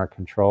not in our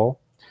control,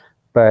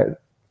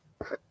 but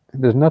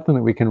there's nothing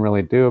that we can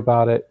really do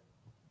about it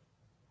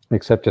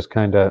except just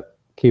kind of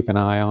keep an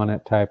eye on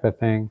it, type of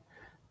thing.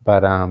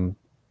 But,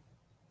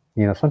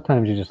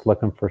 sometimes you're just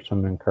looking for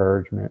some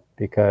encouragement,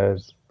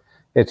 because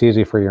it's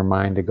easy for your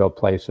mind to go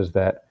places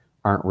that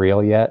aren't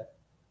real yet,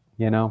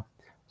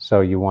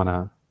 so you want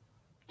to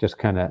just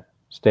kind of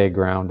stay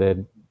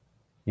grounded,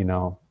 you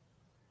know,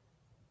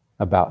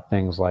 about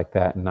things like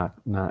that, and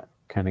not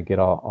kind of get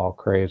all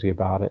crazy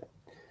about it.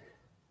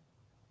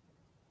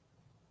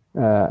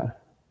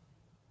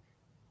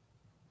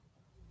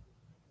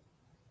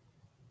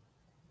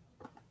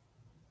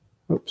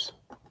 Oops.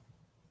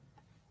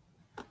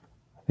 I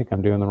think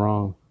I'm doing the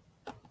wrong.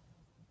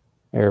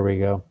 There we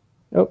go.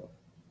 Oh.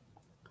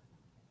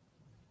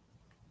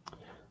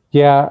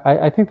 Yeah,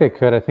 I think they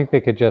could. I think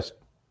they could just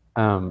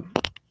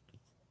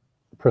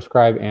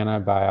prescribe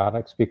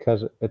antibiotics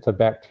because it's a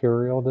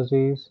bacterial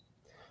disease.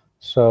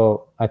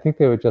 So I think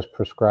they would just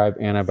prescribe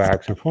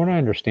antibiotics. And from what I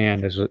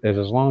understand is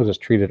as long as it's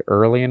treated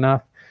early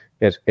enough,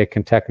 it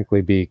can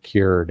technically be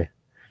cured,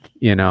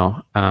 you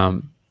know.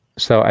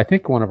 So I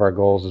think one of our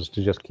goals is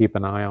to just keep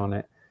an eye on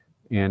it.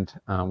 And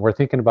we're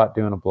thinking about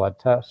doing a blood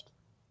test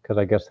because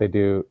I guess they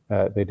do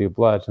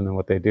bloods. And then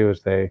what they do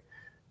is they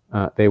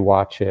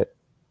watch it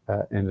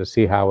and to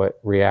see how it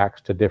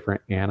reacts to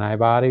different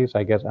antibodies.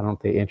 I guess, I don't know if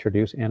they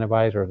introduce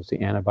antibodies or if it's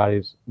the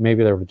antibodies.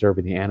 Maybe they're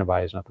observing the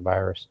antibodies, not the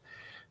virus.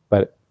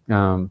 But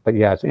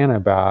yeah, it's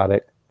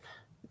antibiotic.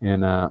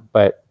 And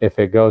but if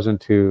it goes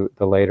into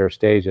the later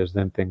stages,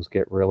 then things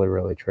get really,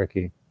 really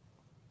tricky.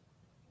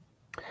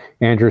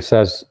 Andrew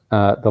says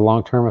the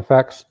long-term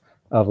effects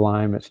of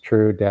Lyme. It's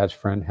true. Dad's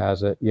friend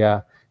has it.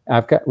 Yeah,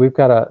 we've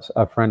got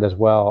a friend as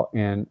well,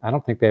 and I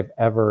don't think they've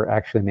ever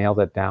actually nailed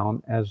it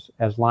down as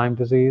Lyme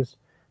disease,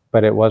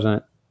 but it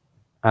wasn't.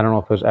 I don't know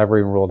if it was ever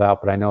even ruled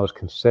out, but I know it was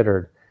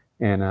considered.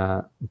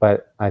 And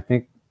but I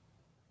think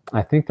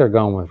they're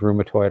going with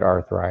rheumatoid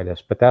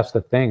arthritis. But that's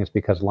the thing, is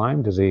because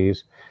Lyme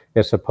disease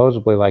is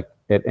supposedly like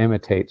it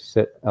imitates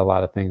a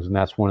lot of things, and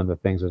that's one of the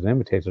things it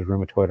imitates is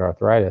rheumatoid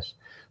arthritis.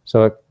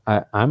 So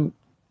I'm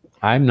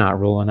not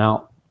ruling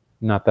out,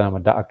 not that I'm a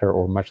doctor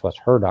or much less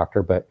her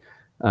doctor, but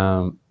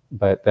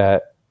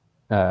that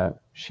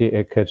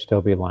it could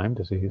still be Lyme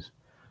disease.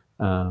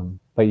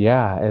 But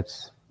yeah,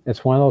 it's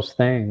one of those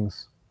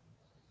things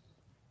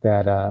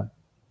that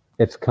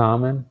it's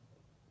common,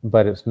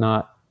 but it's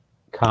not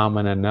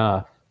common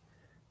enough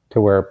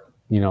to where,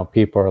 you know,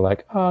 people are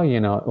like, oh,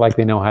 you know, like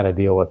they know how to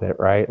deal with it,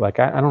 right? Like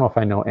I don't know if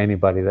I know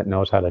anybody that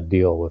knows how to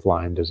deal with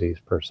Lyme disease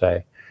per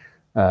se.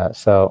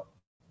 So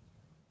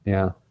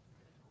yeah.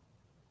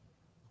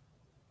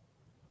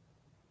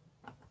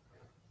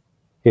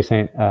 He's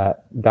saying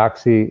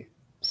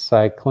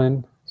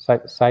doxycycline,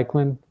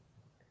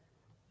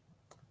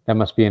 that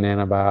must be an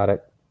antibiotic.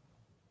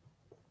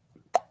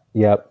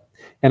 Yep.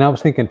 And I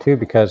was thinking too,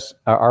 because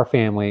our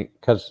family,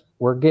 because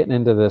we're getting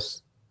into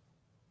this,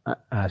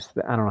 I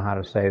don't know how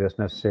to say this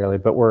necessarily,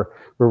 but we're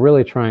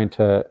really trying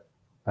to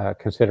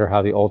consider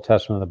how the Old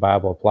Testament of the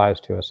Bible applies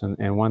to us.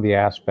 And one of the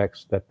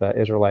aspects that the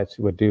Israelites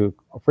would do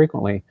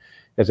frequently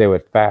is they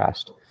would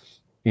fast.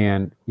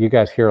 And you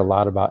guys hear a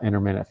lot about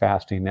intermittent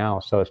fasting now.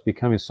 So it's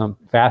becoming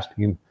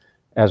fasting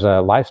as a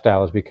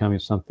lifestyle is becoming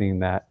something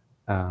that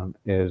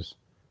is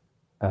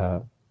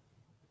a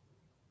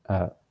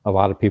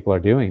lot of people are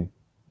doing,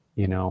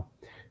 you know,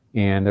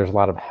 and there's a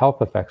lot of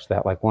health effects to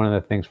that. Like one of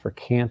the things for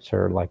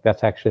cancer, like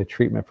that's actually a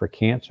treatment for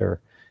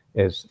cancer,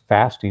 is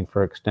fasting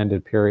for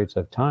extended periods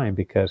of time,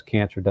 because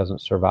cancer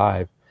doesn't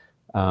survive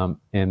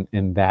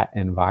in that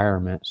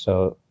environment.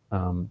 So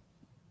I'm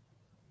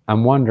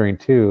wondering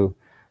too,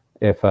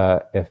 if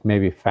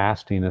maybe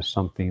fasting is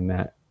something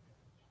that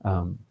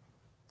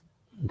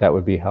that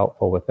would be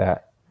helpful with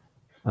that.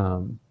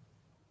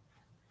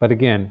 But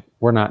again,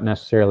 we're not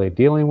necessarily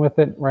dealing with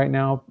it right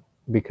now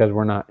because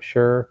we're not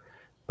sure.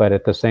 But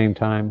at the same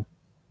time,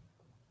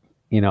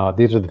 you know,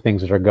 these are the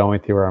things that are going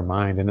through our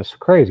mind, and it's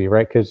crazy,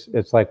 right? Because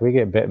it's like we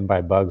get bitten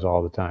by bugs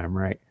all the time,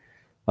 right?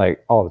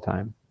 Like all the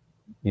time,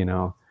 you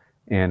know,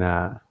 and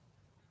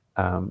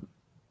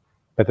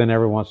but then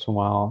every once in a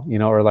while, you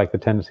know, or like the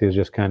tendency is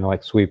just kind of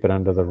like sweep it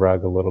under the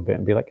rug a little bit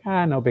and be like,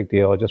 no big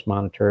deal, just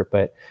monitor it.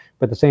 But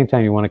at the same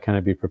time, you want to kind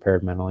of be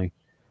prepared mentally.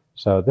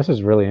 So this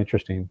is really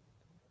interesting.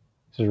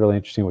 This is really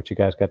interesting what you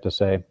guys got to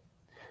say.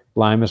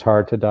 Lyme is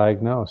hard to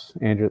diagnose.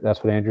 Andrew,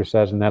 that's what Andrew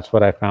says, and that's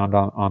what I found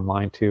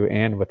online too,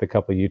 and with a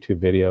couple of YouTube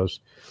videos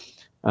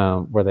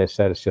where they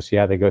said it's just,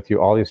 yeah, they go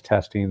through all these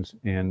testings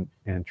and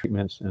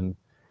treatments, and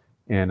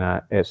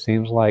it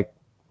seems like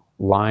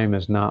Lyme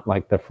is not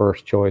like the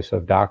first choice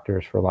of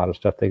doctors for a lot of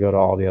stuff. They go to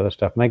all the other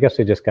stuff, and I guess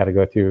they just got to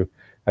go through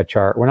a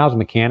chart. When I was a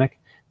mechanic,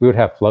 we would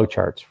have flow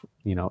charts.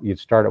 You know, you'd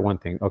start at one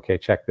thing. Okay,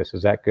 check this.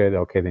 Is that good?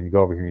 Okay, then you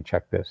go over here and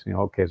check this. You know,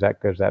 okay, is that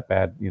good? Is that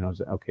bad? You know,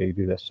 okay, you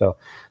do this. So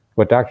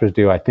what doctors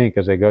do, I think,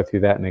 is they go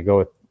through that and they go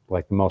with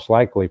like the most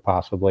likely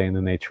possibly, and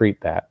then they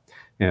treat that.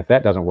 And if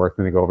that doesn't work,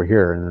 then they go over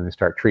here and then they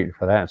start treating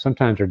for that. And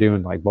sometimes they're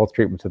doing like both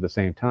treatments at the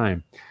same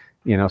time.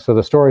 You know, so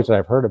the stories that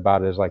I've heard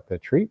about is like the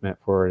treatment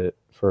for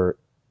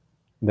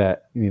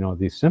that, you know,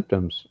 these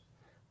symptoms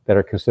that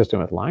are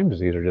consistent with Lyme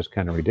disease are just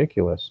kind of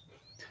ridiculous.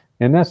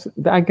 And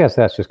I guess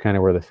that's just kind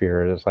of where the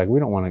fear is. It's like, we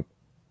don't want to,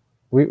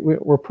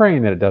 we're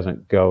praying that it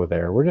doesn't go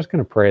there. We're just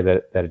going to pray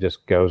that it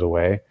just goes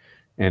away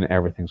and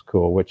everything's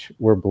cool, which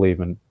we're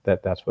believing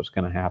that that's what's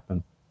going to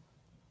happen.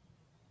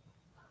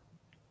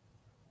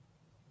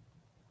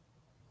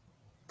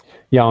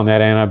 Yeah, on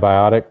that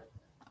antibiotic.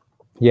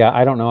 Yeah,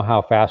 I don't know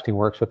how fasting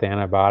works with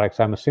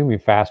antibiotics. I'm assuming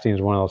fasting is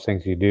one of those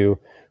things you do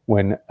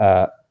when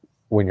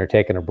you're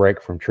taking a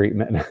break from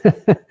treatment.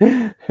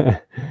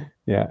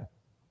 Yeah.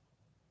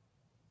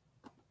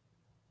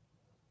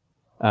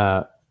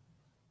 Uh,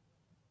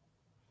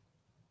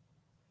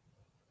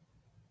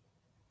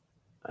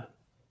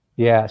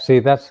 yeah. See,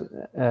 that's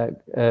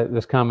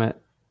this comment.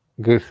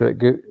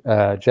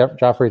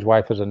 Joffrey's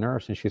wife is a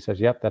nurse, and she says,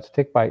 "Yep, that's a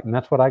tick bite," and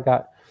that's what I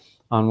got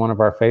on one of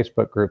our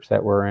Facebook groups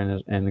that we're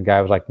in. And the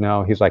guy was like,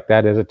 "No," he's like,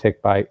 "That is a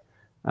tick bite."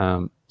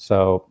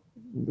 So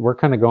we're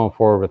kind of going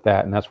forward with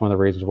that, and that's one of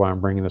the reasons why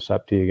I'm bringing this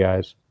up to you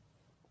guys.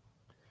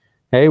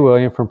 Hey,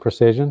 William from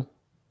Precision.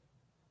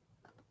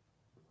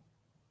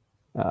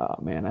 Oh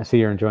man, I see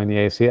you're enjoying the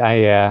AC.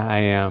 Yeah, I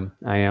am.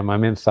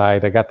 I'm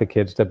inside. I got the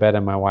kids to bed,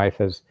 and my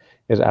wife is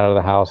out of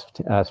the house,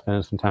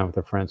 spending some time with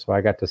her friends. So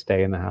I got to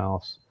stay in the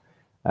house,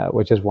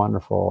 which is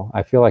wonderful.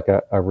 I feel like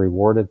a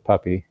rewarded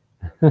puppy.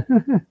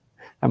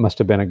 I must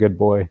have been a good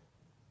boy.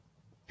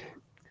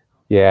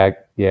 Yeah,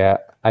 yeah.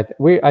 I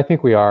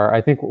think we are.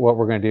 I think what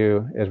we're going to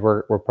do is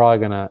we're probably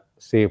going to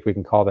see if we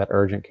can call that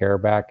urgent care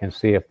back and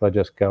see if they'll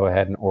just go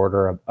ahead and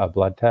order a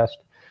blood test,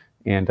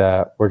 and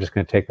we're just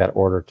going to take that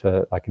order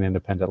to like an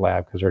independent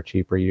lab because they're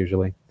cheaper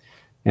usually,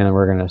 and then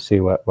we're going to see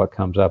what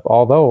comes up.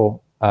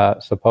 Although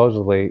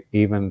supposedly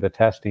even the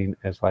testing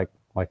is like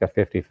a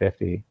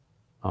 50-50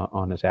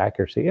 on its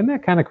accuracy. Isn't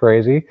that kind of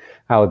crazy?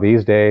 How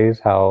these days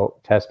how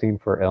testing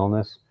for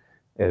illness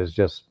is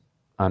just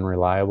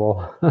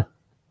unreliable.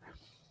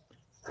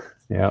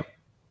 Yeah.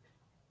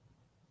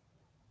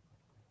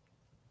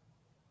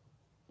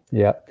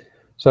 Yeah.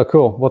 So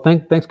cool. Well,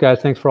 thanks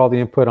guys. Thanks for all the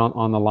input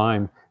on the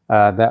Lyme.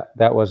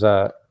 That was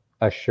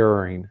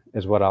assuring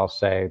is what I'll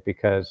say,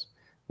 because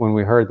when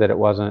we heard that it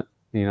wasn't,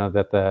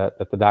 that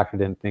the doctor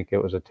didn't think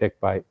it was a tick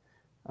bite,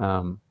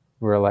 we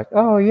were like,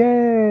 oh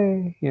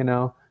yay,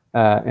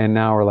 and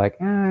now we're like,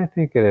 I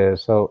think it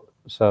is. So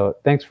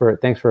thanks for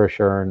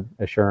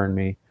assuring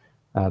me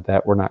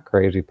that we're not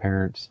crazy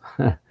parents.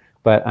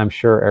 But I'm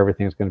sure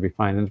everything's going to be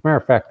fine. And as a matter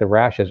of fact, the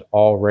rash has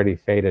already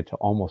faded to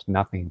almost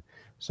nothing.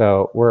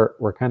 So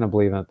we're kind of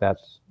believing that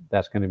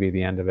that's going to be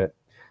the end of it.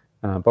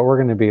 But we're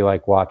going to be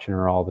like watching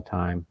her all the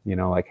time,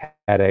 like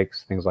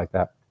headaches, things like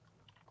that.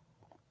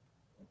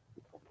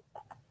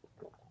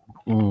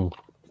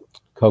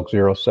 Coke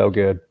Zero, so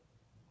good.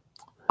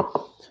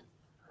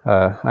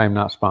 I'm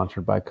not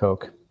sponsored by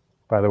Coke,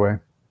 by the way.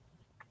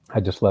 I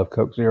just love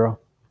Coke Zero.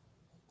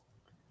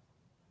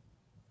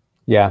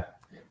 Yeah.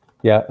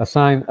 Yeah, a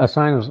sign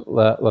of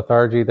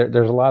lethargy.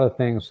 There's a lot of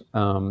things.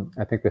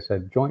 I think they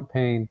said joint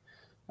pain,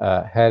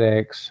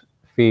 headaches,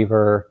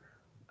 fever,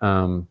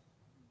 the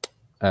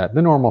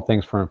normal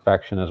things for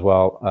infection as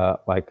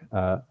well, like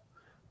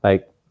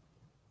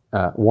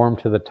warm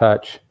to the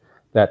touch,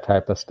 that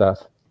type of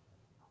stuff.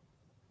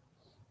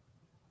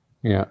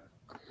 Yeah.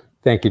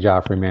 Thank you,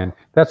 Joffrey, man.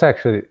 That's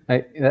actually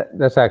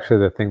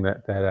the thing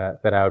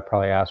that I would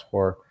probably ask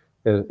for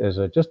is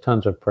just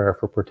tons of prayer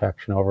for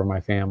protection over my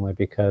family,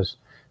 because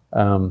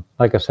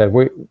like I said,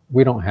 we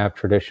don't have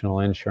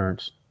traditional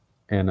insurance,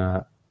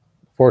 and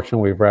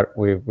fortunately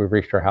we've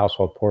reached our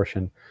household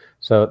portion.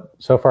 So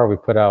far we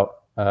put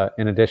out,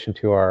 in addition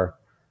to our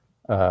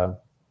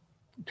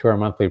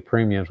monthly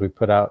premiums, we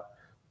put out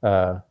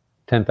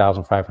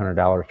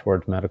 $10,500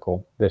 towards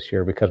medical this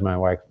year because of my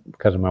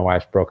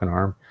wife's broken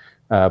arm.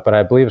 But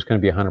I believe it's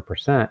going to be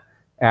 100%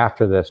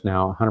 after this.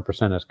 Now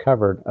 100% is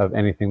covered of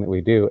anything that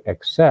we do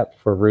except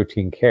for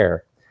routine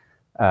care.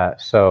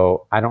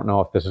 So I don't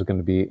know if this is going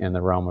to be in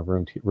the realm of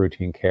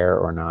routine care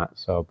or not.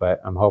 So,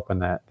 but I'm hoping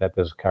that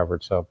this is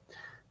covered. So,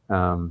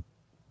 and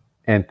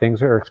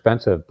things are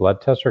expensive. Blood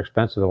tests are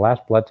expensive. The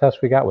last blood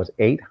test we got was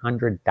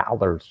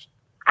 $800.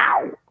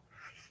 Ow!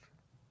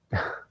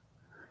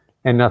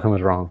 And nothing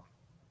was wrong.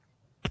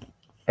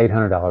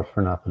 $800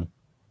 for nothing.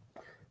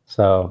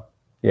 So,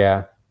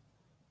 yeah.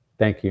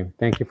 Thank you.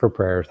 Thank you for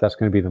prayers. That's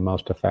going to be the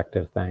most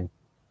effective thing.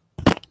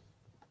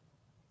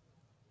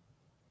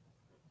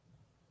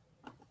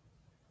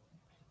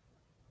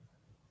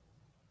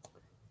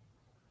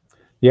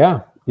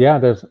 Yeah. Yeah.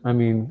 Like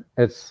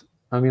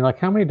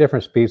how many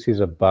different species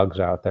of bugs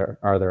are there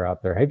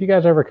out there? Have you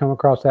guys ever come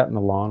across that in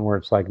the lawn where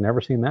it's like,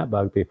 never seen that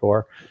bug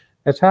before?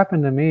 It's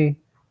happened to me,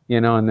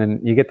 and then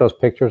you get those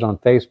pictures on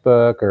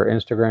Facebook or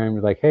Instagram.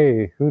 You're like,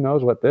 hey, who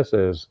knows what this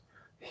is?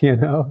 You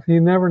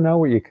never know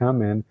what you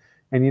come in,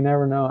 and you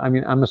never know. I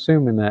mean, I'm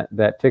assuming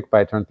that tick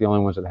bites aren't the only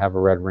ones that have a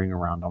red ring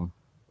around them,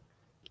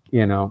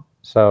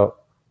 so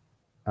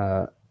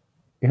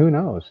who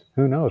knows?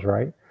 Who knows,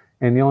 right?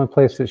 And the only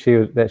place that she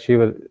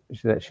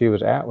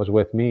was at was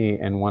with me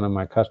and one of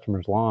my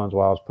customers' lawns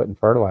while I was putting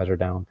fertilizer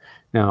down.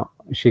 Now,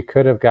 she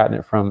could have gotten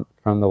it from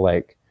the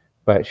lake,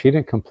 but she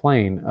didn't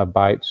complain of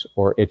bites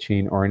or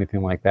itching or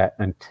anything like that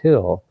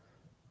until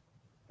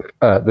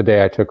the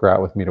day I took her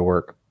out with me to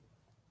work.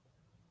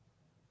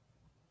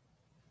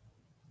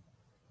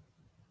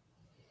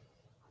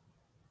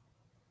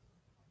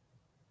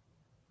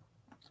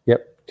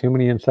 Yep, too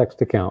many insects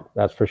to count.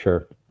 That's for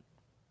sure.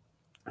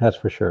 That's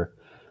for sure.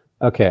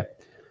 Okay.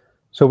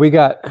 So we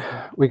got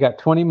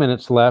 20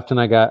 minutes left,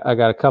 and I got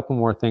a couple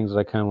more things that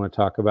I kind of want to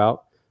talk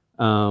about.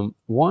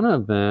 One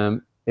of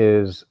them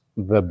is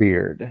the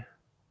beard.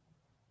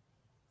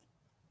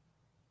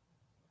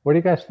 What do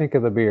you guys think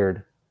of the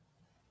beard?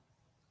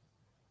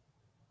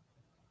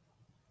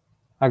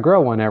 I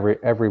grow one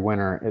every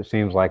winter, it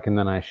seems like, and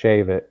then I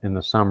shave it in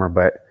the summer.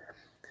 But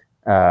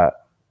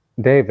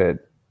David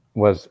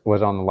was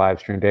on the live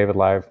stream. David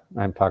Live,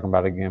 I'm talking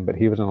about it again, but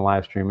he was in the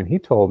live stream, and he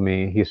told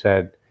me, he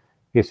said,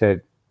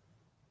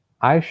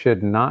 I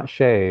should not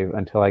shave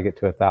until I get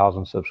to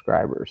 1,000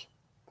 subscribers.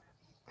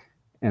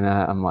 And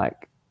I'm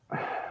like,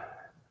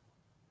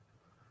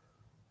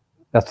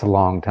 that's a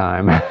long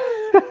time.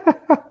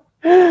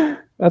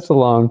 That's a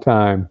long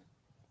time.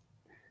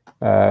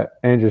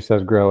 Andrew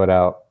says, grow it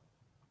out.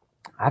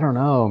 I don't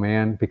know,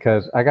 man,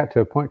 because I got to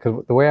a point,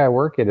 because the way I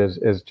work it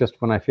is just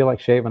when I feel like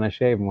shaving, I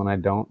shave, and when I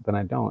don't, then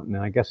I don't. And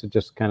I guess it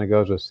just kind of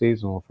goes with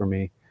seasonal for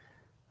me.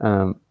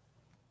 You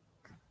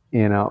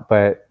know,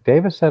 but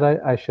David said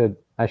I should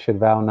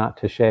vow not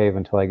to shave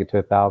until I get to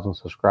 1,000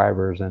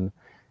 subscribers, and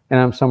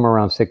I'm somewhere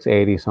around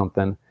 680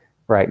 something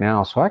right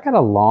now. So I got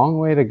a long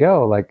way to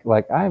go.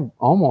 Like I've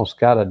almost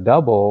got to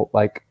double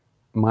like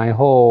my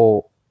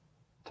whole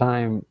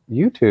time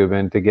YouTube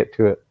and to get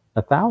to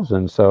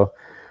 1,000. So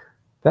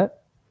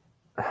that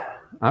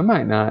I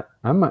might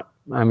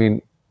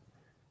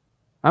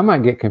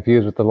get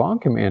confused with the Long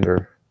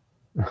Commander.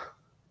 I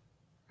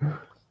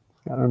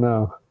don't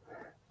know.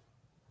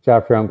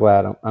 Joffrey,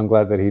 I'm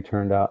glad that he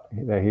turned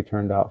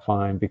out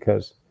fine,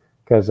 because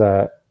it's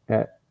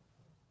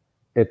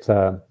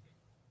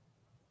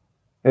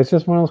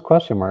just one of those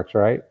question marks,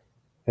 right?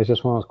 It's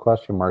just one of those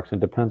question marks. It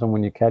depends on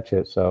when you catch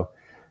it. So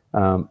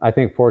I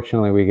think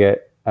fortunately we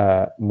get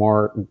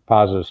more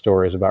positive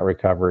stories about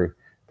recovery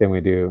than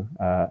we do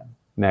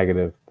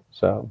negative.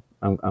 So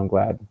I'm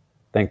glad.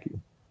 Thank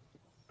you.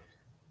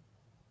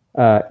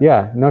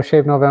 Yeah, no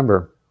shave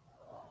November.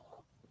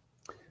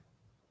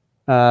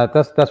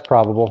 That's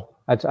probable.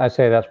 I'd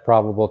say that's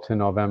probable to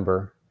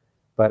November,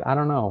 but I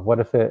don't know. What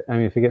if it? I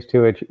mean, if it gets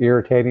too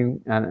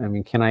irritating, I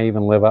mean, can I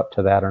even live up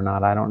to that or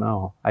not? I don't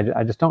know.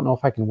 I just don't know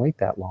if I can wait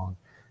that long,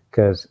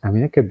 because I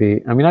mean, it could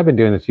be. I mean, I've been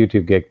doing this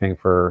YouTube gig thing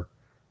for,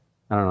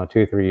 I don't know,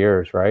 2-3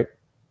 years, right?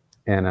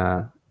 And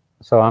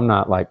so I'm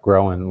not like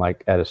growing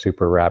like at a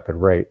super rapid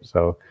rate.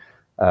 So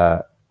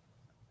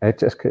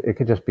it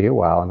could just be a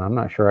while, and I'm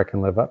not sure I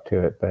can live up to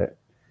it. But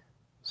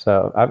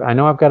so I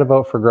know I've got to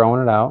vote for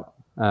growing it out.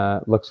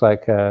 Looks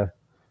like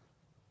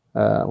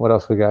what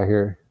else we got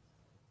here?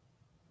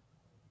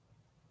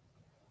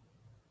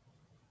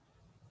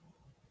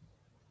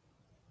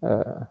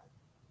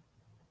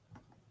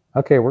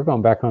 Okay, we're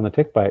going back on the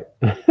tick bite.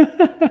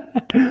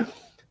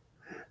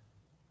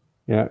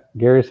 Yeah,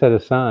 Gary said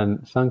his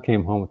son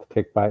came home with a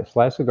tick bite,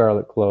 slice of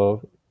garlic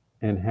clove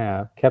in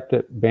half, kept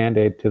it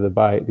Band-Aid to the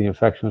bite. The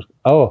infection was,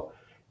 oh,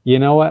 you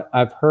know what?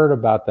 I've heard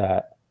about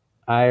that.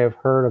 I have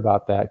heard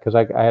about that, because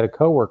I had a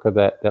coworker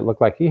that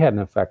looked like he had an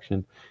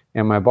infection,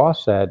 and my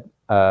boss said,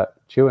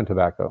 chewing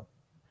tobacco.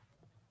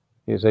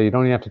 He said, you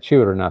don't even have to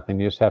chew it or nothing.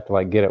 You just have to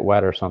like get it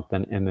wet or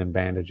something and then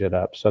bandage it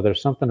up. So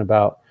there's something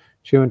about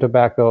chewing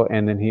tobacco.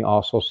 And then he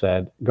also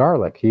said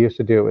garlic. He used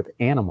to do it with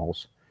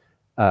animals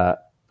on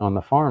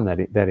the farm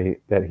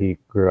that he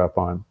grew up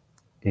on.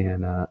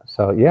 And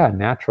so yeah,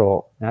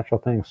 natural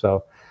thing.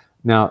 So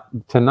now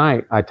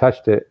tonight I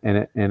touched it,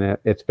 and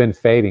it's been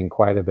fading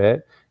quite a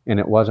bit, and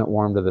it wasn't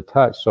warm to the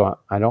touch. So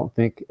I don't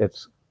think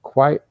it's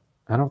quite,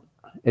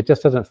 it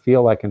just doesn't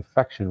feel like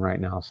infection right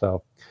now.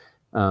 So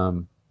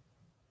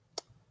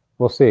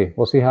we'll see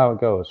how it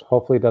goes.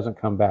 Hopefully it doesn't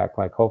come back.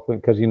 Like hopefully,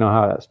 because you know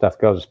how that stuff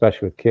goes,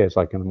 especially with kids.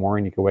 Like in the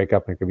morning, you could wake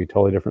up and it could be a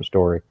totally different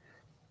story.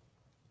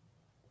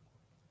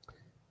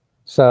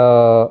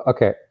 So,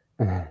 okay.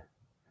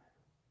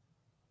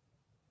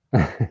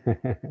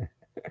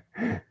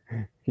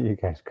 You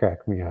guys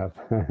crack me up.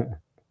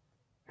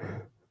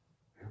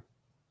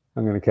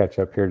 I'm going to catch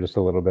up here just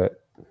a little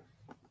bit.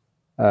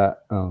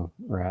 Oh,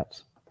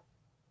 rats.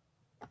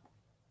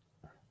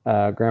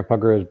 Grandpa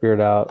grew his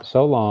beard out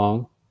so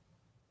long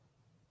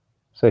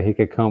so he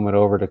could comb it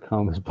over to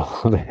comb his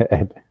bald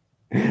head.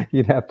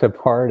 You'd have to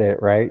part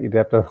it, right? You'd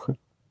have to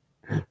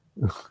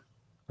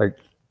like,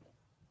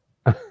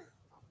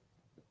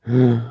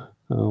 oh,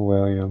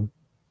 William.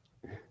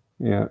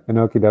 Yeah, and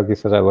Okie Dokie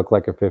says I look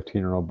like a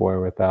 15-year-old boy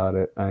without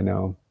it. I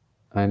know.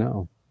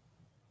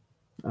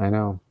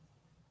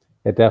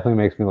 It definitely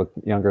makes me look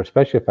younger,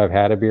 especially if I've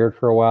had a beard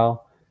for a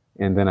while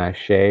and then I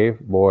shave.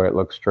 Boy, it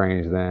looks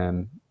strange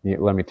then.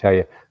 Let me tell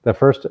you, the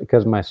first,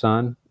 because my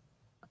son,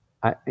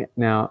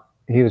 now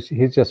he's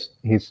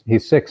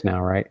 6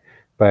 now, right?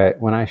 But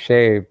when I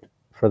shaved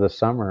for the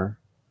summer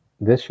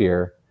this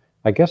year,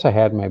 I guess I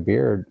had my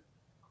beard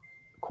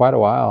quite a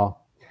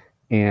while,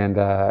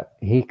 and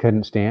he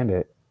couldn't stand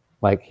it.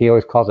 Like he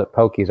always calls it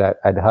pokies.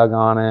 I'd hug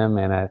on him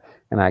and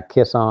I'd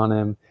kiss on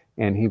him,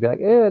 and he'd be like,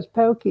 "Oh, it's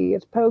pokey,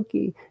 it's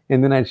pokey."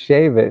 And then I'd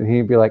shave it, and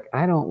he'd be like,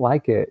 "I don't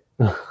like it."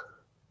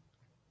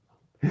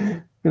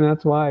 And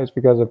that's why. It's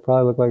because I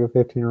probably look like a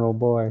 15-year-old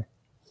boy.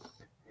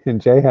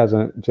 And Jay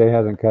hasn't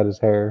cut his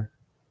hair.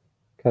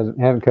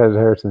 Haven't cut his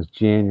hair since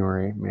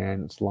January.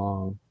 Man, it's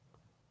long.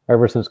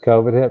 Ever since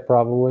COVID hit,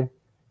 probably.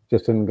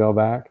 Just didn't go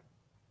back.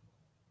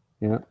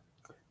 Yeah.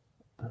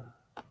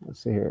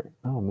 Let's see here.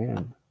 Oh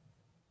man.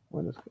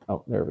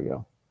 Oh, there we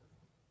go.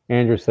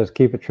 Andrew says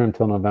keep it trimmed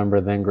till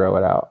November, then grow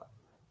it out.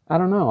 I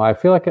don't know. I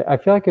feel like it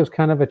was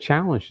kind of a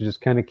challenge to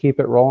just kind of keep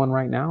it rolling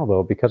right now,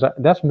 though, because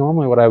that's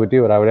normally what I would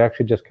do. I would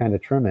actually just kind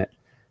of trim it.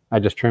 I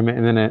just trim it,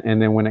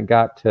 and then when it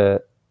got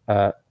to,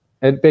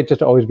 it'd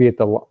just always be at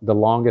the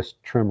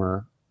longest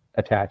trimmer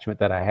attachment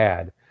that I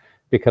had,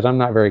 because I'm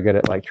not very good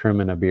at like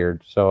trimming a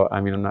beard. So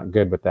I mean, I'm not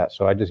good with that.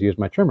 So I just use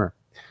my trimmer.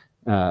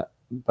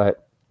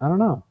 But I don't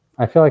know.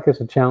 I feel like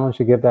it's a challenge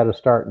to give that a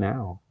start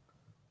now.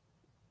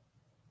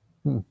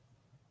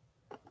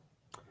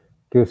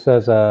 Goose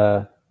says,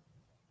 for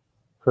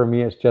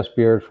me, it's just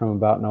beard from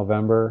about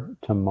November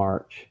to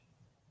March.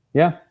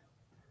 Yeah,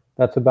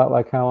 that's about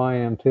like how I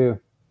am too.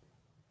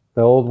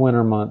 The old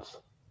winter months.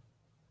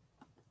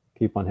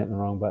 Keep on hitting the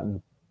wrong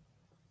button.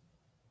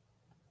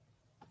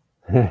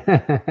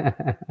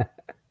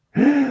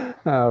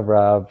 Oh,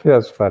 Rob,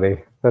 that's funny.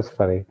 That's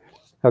funny.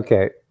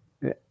 Okay.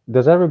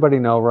 Does everybody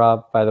know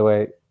Rob, by the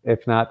way?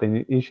 If not,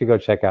 then you should go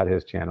check out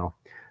his channel.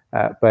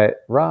 But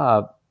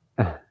Rob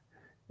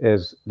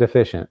is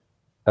deficient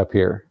up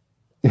here.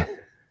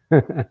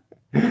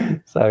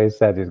 So he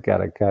said he's got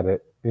to cut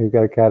it. He's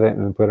got to cut it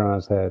and then put it on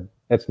his head.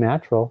 It's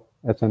natural.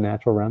 It's a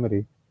natural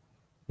remedy.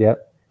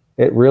 Yep.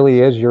 It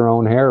really is your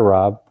own hair,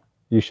 Rob.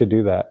 You should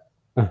do that.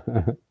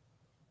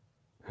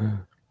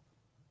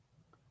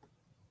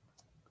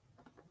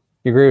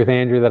 You agree with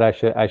Andrew that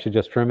I should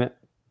just trim it?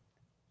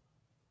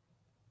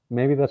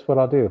 Maybe that's what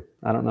I'll do.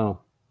 I don't know.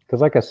 Because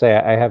like I say,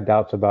 I have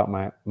doubts about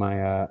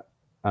my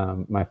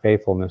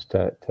faithfulness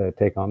to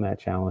take on that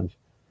challenge.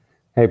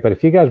 Hey, but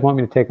if you guys want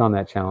me to take on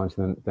that challenge,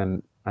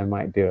 then I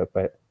might do it.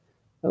 But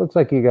it looks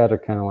like you guys are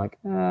kind of like,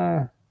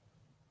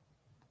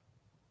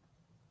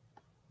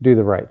 do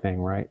the right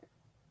thing, right?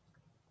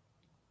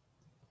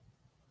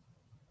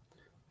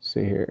 Let's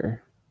see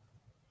here.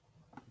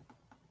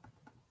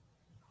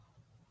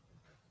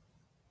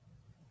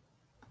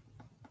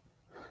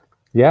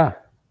 Yeah.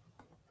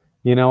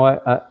 You know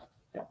what?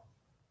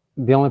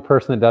 The only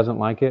person that doesn't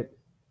like it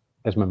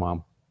is my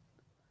mom.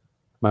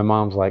 My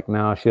mom's like,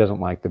 no, she doesn't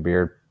like the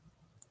beard.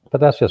 But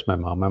that's just my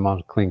mom. My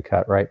mom's clean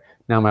cut, right?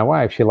 Now, my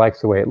wife, she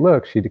likes the way it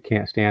looks. She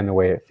can't stand the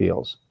way it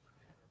feels.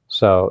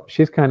 So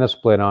she's kind of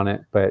split on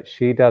it, but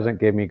she doesn't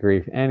give me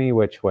grief any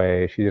which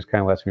way. She just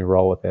kind of lets me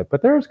roll with it.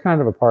 But there's kind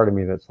of a part of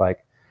me that's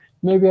like,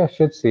 maybe I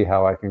should see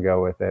how I can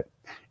go with it.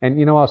 And,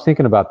 you know, I was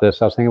thinking about this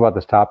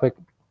topic,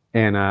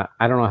 and I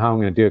don't know how I'm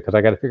going to do it because I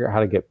got to figure out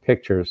how to get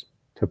pictures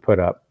to put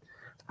up.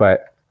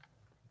 But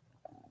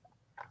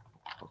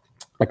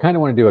I kind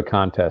of want to do a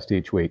contest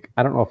each week.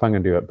 I don't know if I'm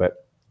going to do it,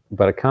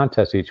 but a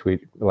contest each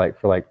week, like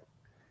for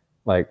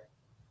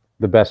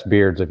the best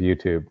beards of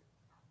YouTube,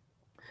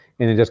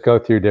 and then just go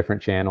through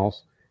different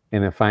channels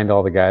and then find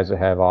all the guys that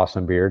have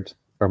awesome beards,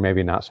 or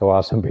maybe not so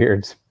awesome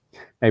beards,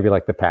 maybe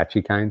like the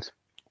patchy kinds,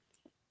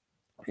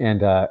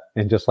 and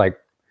just like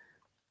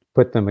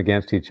put them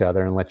against each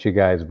other and let you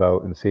guys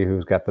vote and see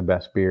who's got the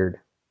best beard.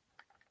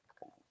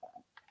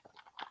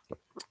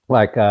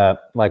 Like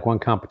one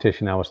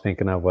competition I was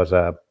thinking of was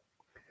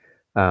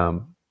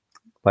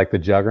like the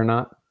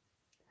Juggernaut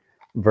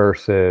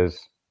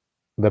versus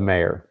the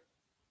Mayor.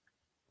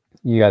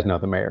 You guys know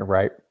the Mayor,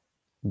 right?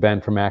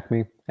 Ben from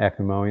Acme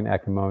Mowing,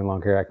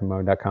 long hair,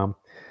 acmemowing.com,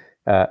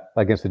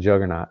 against the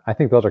Juggernaut. I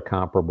think those are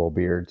comparable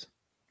beards.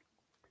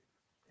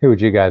 Who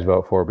would you guys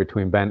vote for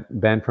between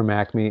Ben from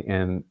Acme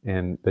and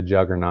the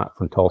Juggernaut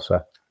from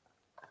Tulsa?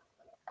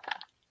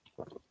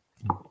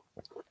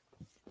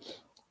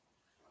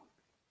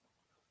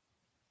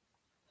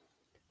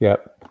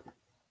 Yep.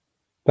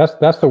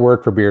 That's the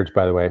word for beards,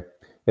 by the way,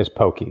 is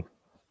pokey.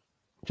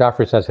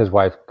 Joffrey says his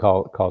wife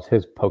calls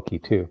his pokey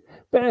too.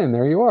 Ben,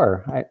 there you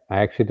are. I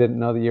actually didn't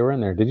know that you were in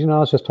there. Did you know I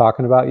was just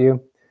talking about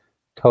you?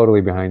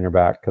 Totally behind your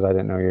back because I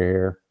didn't know you were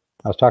here.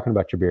 I was talking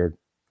about your beard.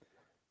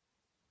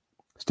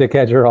 Stick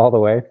edger all the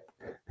way.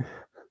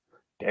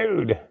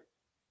 Dude,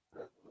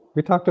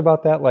 we talked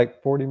about that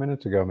like 40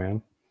 minutes ago,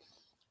 man.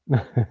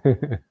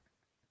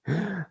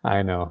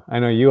 I know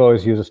you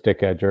always use a stick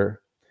edger,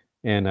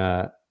 and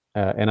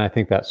I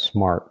think that's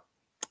smart.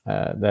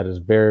 That is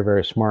very,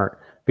 very smart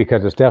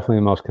because it's definitely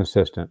the most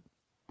consistent.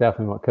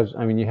 Definitely, because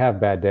I mean, you have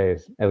bad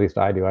days. At least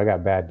I do. I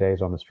got bad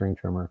days on the string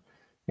trimmer,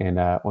 and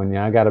when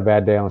I got a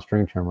bad day on a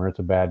string trimmer, it's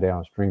a bad day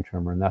on a string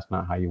trimmer, and that's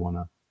not how you want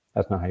to.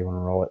 That's not how you want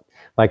to roll it.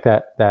 Like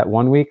that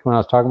 1 week when I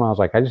was talking about, I was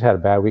like, I just had a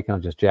bad week and I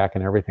was just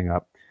jacking everything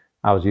up.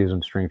 I was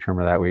using string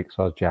trimmer that week,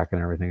 so I was jacking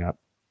everything up.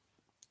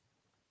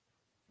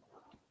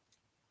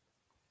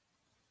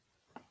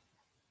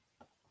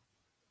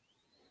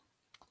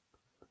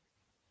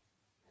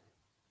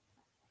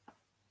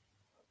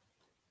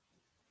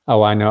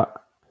 Oh, I know.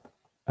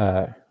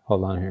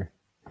 Hold on here.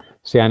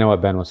 See, I know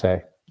what Ben will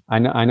say. I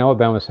know what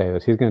Ben would say.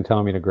 He's going to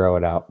tell me to grow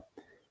it out.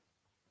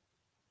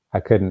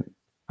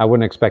 I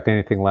wouldn't expect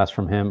anything less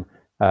from him.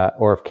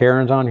 Or if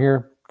Karen's on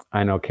here,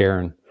 I know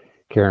Karen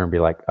would be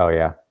like, oh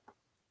yeah,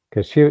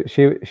 because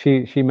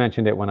she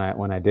mentioned it when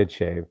I did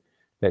shave,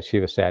 that she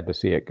was sad to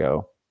see it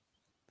go.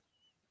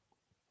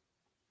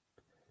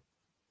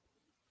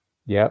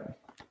 Yep.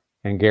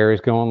 And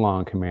Gary's going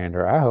long,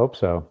 Commander. I hope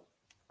so.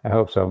 I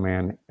hope so,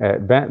 man.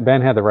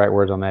 Ben had the right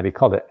words on that. He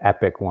called it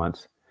epic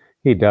once.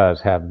 He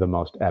does have the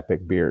most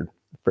epic beard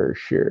for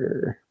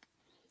sure.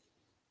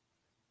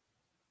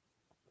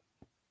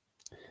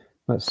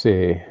 Let's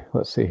see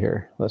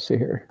here.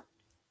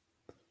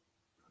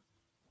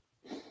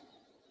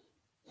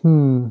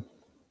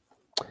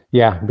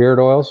 Yeah, beard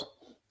oils.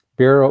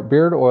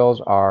 Beard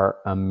oils are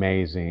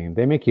amazing.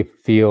 They make you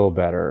feel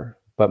better.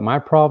 But my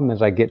problem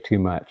is I get too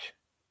much.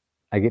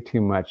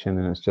 And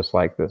then it's just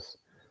like this.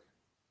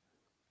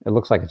 It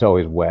looks like it's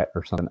always wet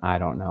or something. I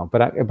don't know.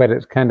 But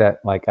it's kind of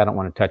like I don't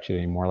want to touch it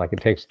anymore. Like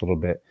it takes a little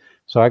bit.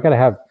 So I got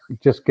to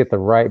just get the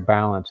right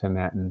balance in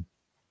that and,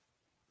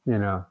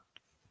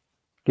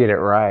 get it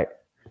right.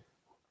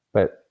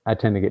 But I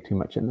tend to get too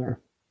much in there.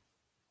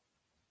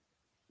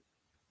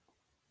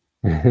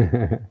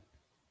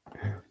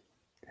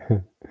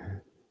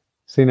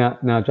 See, now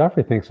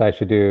Joffrey thinks I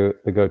should do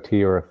the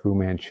goatee or a Fu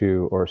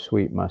Manchu or a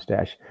sweet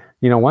mustache.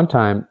 One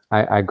time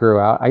I grew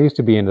out. I used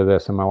to be into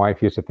this, and my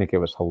wife used to think it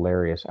was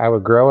hilarious. I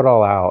would grow it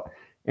all out,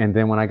 and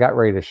then when I got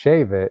ready to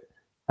shave it,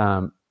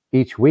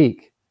 each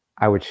week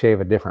I would shave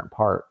a different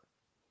part.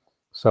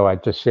 So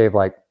I'd just shave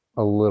like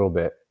a little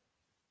bit,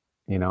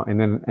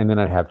 and then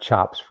I'd have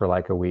chops for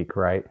like a week,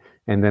 right?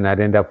 And then I'd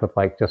end up with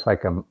just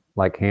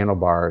like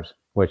handlebars,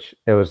 which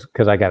it was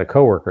because I got a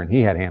coworker and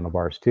he had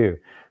handlebars too.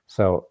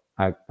 So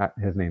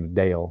his name is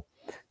Dale,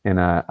 and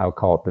I would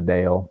call it the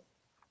Dale.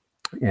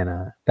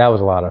 And that was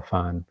a lot of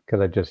fun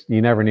because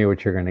you never knew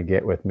what you're going to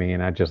get with me,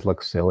 and I just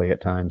looked silly at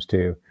times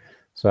too.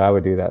 So I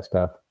would do that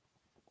stuff.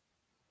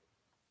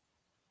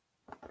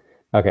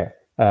 Okay.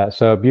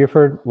 So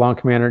Buford, Long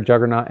Commander,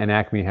 Juggernaut, and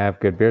Acme have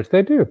good beards.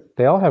 They do.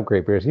 They all have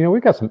great beards.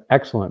 We've got some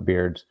excellent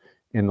beards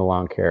in the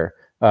lawn care.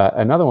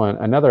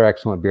 Another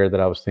excellent beard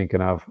that I was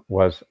thinking of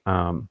was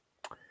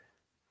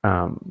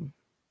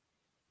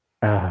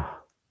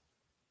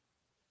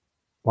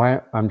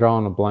why I'm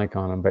drawing a blank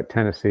on him, but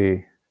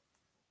Tennessee.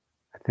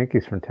 I think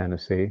he's from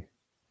Tennessee.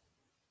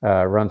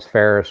 Runs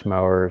Ferris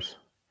mowers.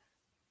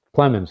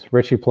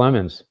 Richie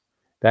Plemons.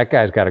 That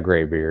guy's got a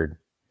great beard.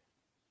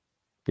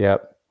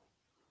 Yep.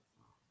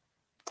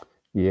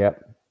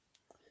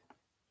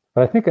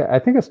 But I think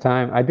it's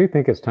time. I do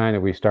think it's time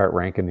that we start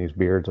ranking these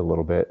beards a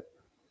little bit,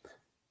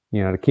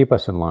 to keep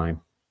us in line.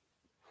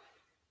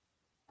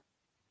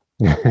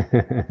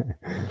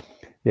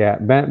 Yeah,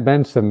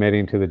 Ben's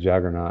submitting to the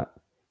Juggernaut.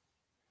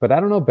 But I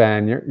don't know,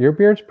 Ben, your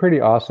beard's pretty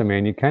awesome,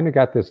 man. You kind of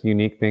got this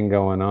unique thing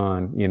going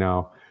on,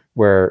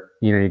 where,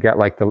 you got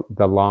like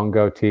the long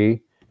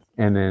goatee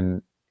and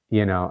then,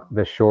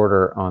 the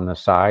shorter on the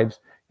sides.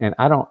 And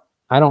I don't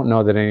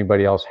know that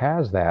anybody else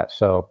has that.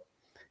 So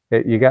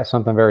you got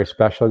something very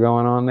special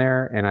going on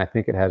there, and I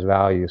think it has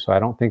value. So I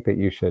don't think that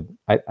you should.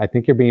 I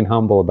think you're being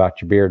humble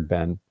about your beard,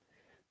 Ben.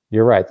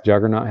 You're right. The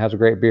Juggernaut has a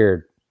great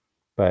beard,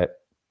 but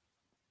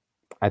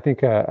I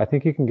think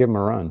you can give him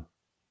a run.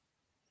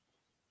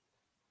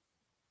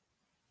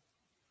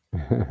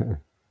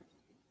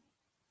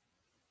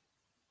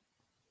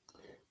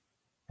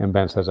 And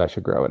Ben says I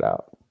should grow it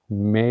out.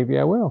 Maybe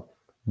I will.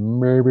 All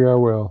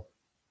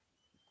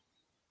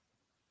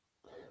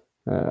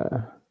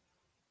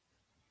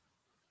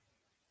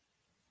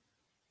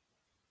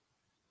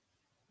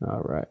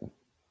right.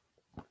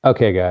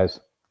 Okay, guys.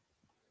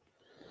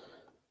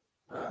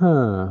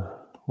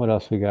 What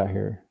else we got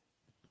here?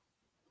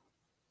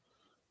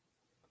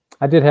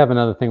 I did have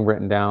another thing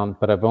written down,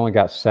 but I've only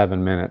got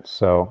 7 minutes,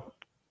 so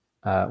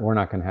we're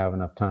not going to have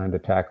enough time to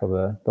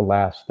tackle the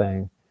last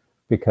thing,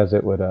 because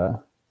it would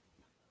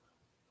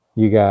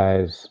you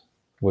guys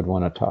would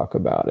want to talk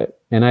about it,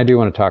 and I do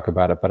want to talk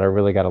about it, but I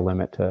really got to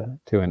limit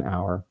to an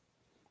hour.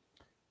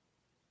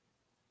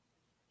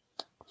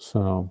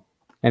 So,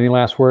 any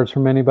last words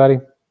from anybody?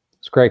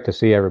 It's great to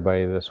see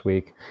everybody this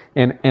week,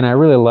 and I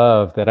really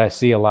love that I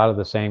see a lot of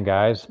the same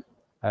guys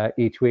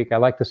each week. I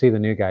like to see the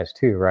new guys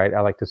too, right?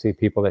 I like to see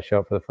people that show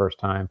up for the first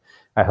time.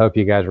 I hope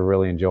you guys are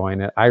really enjoying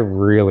it. I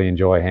really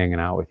enjoy hanging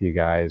out with you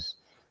guys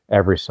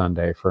every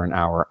Sunday for an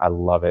hour. I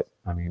love it.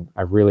 I mean,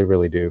 I really,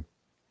 really do.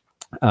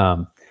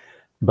 But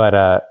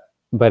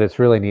it's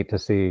really neat to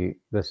see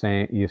the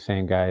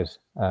same guys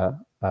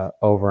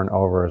over and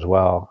over as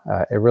well.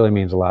 It really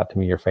means a lot to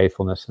me, your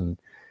faithfulness and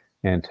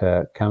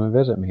to come and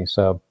visit me.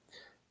 So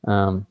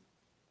I'm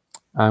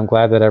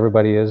glad that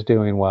everybody is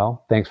doing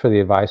well. Thanks for the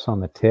advice on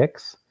the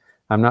ticks.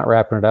 I'm not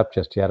wrapping it up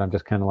just yet. I'm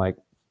just kind of like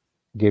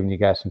giving you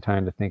guys some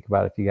time to think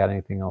about if you got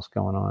anything else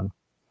going on.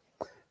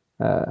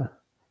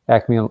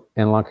 Acme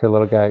and Lunker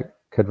Little Guy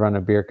could run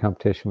a beard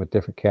competition with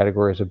different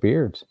categories of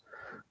beards.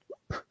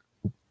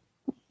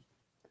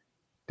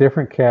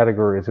 Different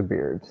categories of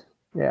beards.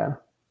 Yeah.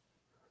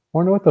 I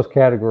wonder what those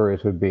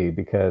categories would be,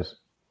 because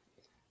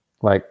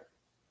like,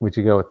 would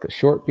you go with the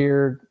short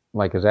beard?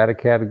 Like, is that a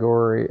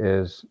category?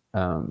 Is,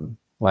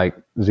 like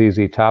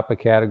ZZ Top a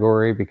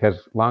category,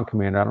 because Lawn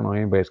Commander, I don't know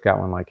anybody's got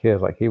one like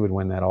his. Like he would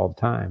win that all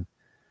the time.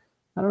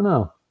 I don't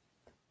know.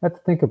 I have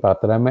to think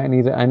about that. I might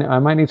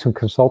need some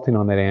consulting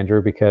on that,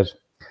 Andrew, because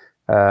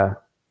I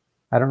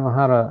don't know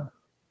how to.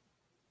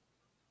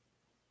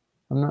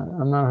 I'm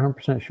not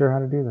 100% sure how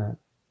to do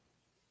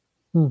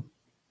that.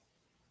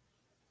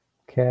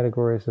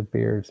 Categories of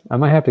beards. I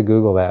might have to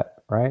Google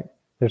that, right?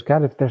 There's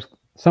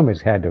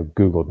somebody's had to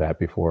Google that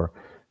before.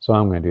 So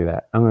I'm going to do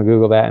that. I'm going to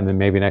Google that, and then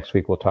maybe next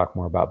week we'll talk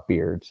more about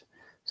beards.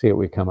 See what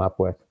we come up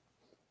with.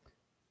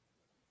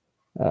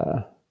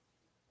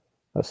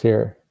 Let's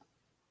hear.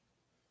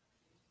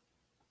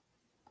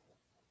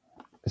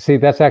 See,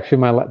 that's actually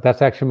my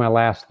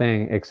last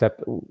thing.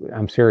 Except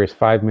I'm serious.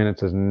 5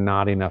 minutes is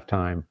not enough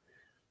time.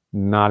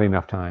 Not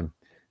enough time.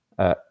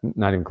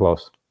 Not even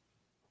close.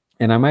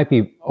 And I might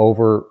be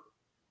over,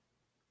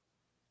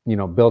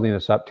 building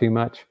this up too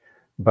much,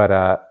 but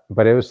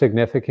it was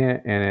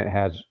significant, and it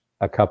has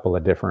a couple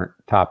of different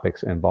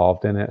topics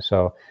involved in it.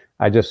 So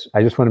I just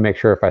want to make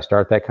sure if I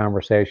start that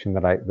conversation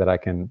that I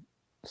can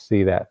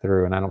see that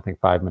through. And I don't think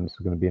 5 minutes is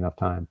going to be enough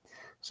time.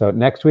 So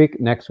next week,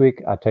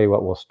 I'll tell you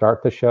what, we'll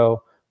start the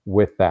show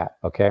with that.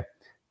 Okay.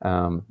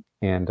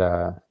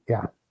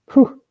 Yeah.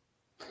 Whew.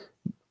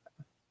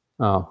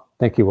 Oh,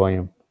 thank you,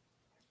 William.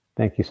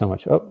 Thank you so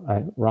much.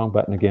 Oh, wrong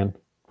button again.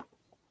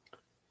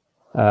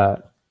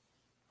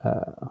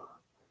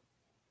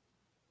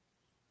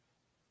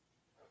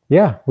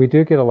 Yeah, we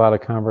do get a lot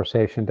of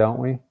conversation, don't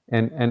we?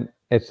 And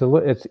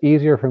it's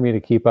easier for me to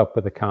keep up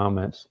with the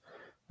comments.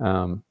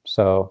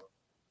 So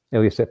at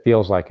least it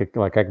feels like it,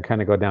 like I can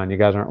kind of go down. You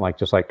guys aren't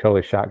just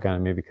totally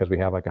shotgunning me because we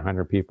have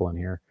 100 people in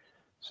here.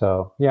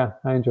 So yeah,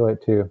 I enjoy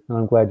it too. And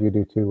I'm glad you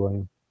do too,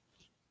 William.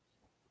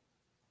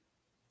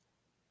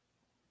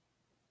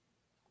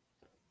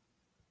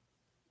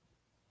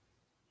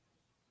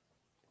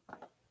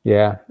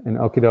 Yeah, and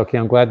okie dokie.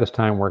 I'm glad this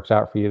time works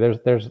out for you.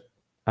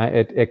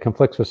 It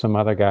conflicts with some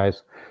other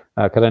guys,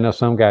 because I know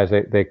some guys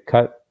they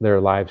cut their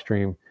live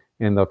stream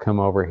and they'll come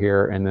over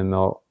here and then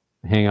they'll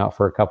hang out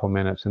for a couple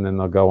minutes and then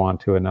they'll go on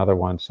to another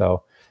one.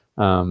 So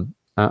I'm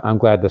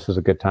glad this is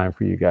a good time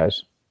for you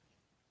guys.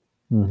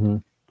 Mm-hmm.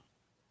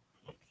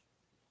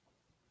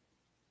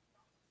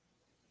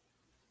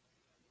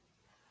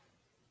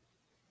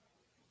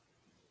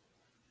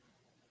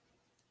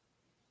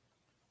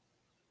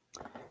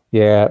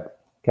 Yeah,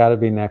 got to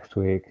be next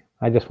week.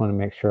 I just want to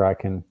make sure I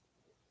can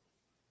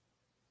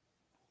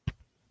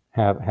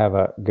have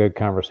a good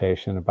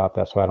conversation about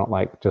that, so I don't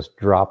just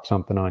drop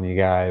something on you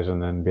guys and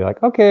then be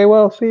like, okay,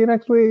 well, see you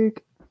next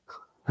week.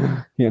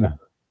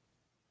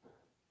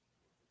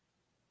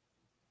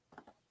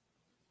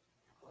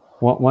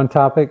 One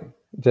topic,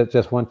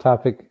 just one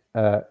topic.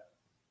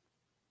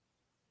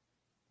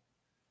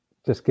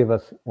 Just give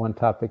us one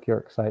topic, your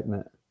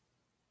excitement.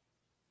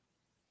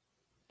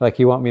 Like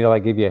you want me to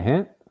give you a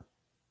hint?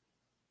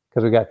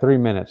 Because we got 3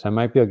 minutes. I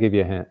might be able to give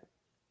you a hint.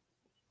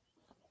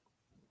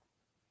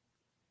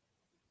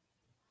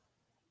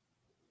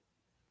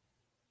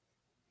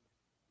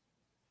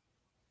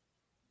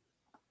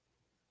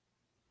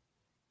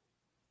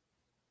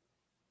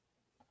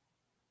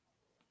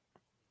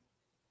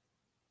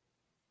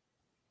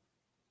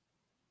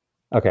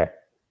 Okay.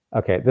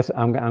 This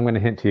I'm going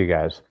to hint to you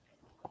guys.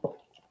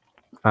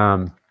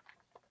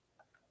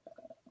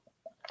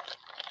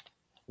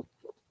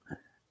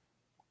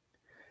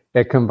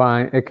 It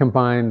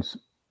combines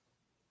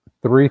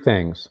 3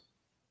 things: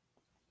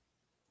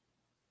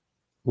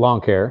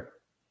 lawn care,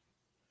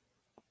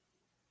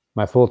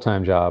 my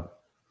full-time job,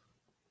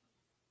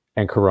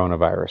 and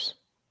coronavirus.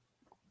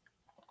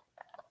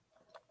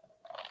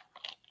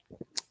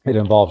 It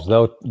involves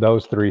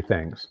those 3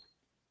 things.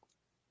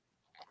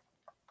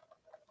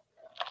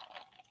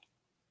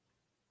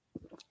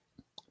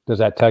 Does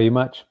that tell you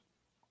much?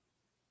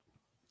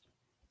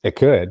 It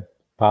could,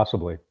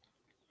 possibly.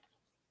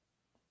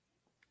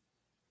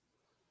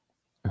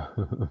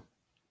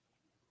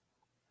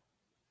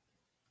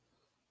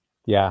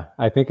 Yeah,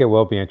 I think it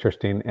will be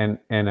interesting, and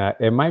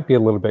it might be a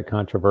little bit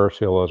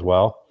controversial as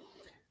well,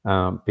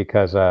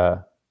 because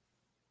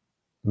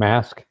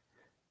mask.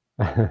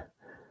 It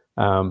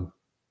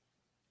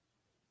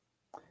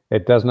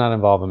does not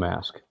involve a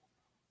mask.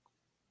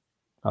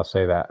 I'll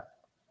say that.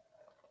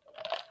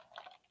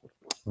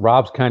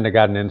 Rob's kind of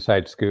got an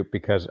inside scoop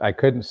because I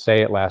couldn't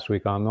say it last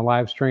week on the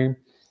live stream,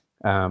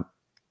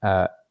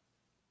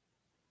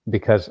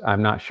 because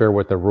I'm not sure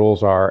what the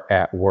rules are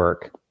at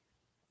work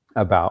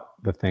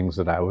about the things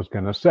that I was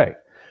going to say.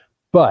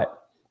 But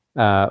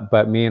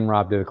me and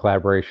Rob did a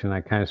collaboration.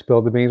 I kind of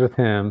spilled the beans with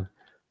him,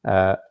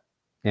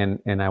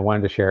 and I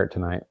wanted to share it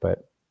tonight.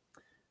 But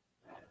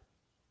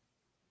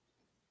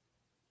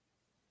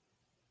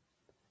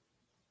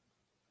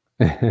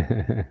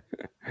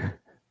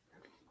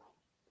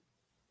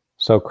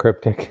so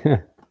cryptic.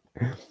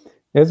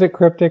 Is it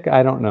cryptic?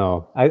 I don't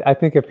know. I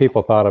think if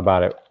people thought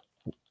about it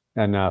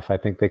enough, I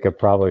think they could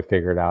probably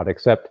figure it out.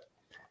 Except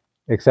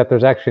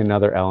there's actually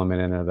another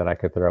element in there that I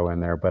could throw in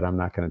there, but I'm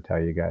not going to tell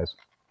you guys.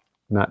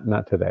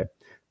 Not today,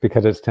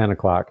 because it's 10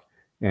 o'clock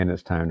and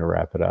it's time to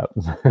wrap it up.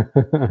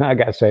 I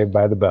got saved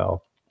by the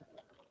bell.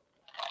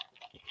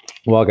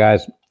 Well,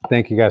 guys,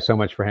 thank you guys so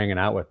much for hanging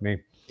out with me.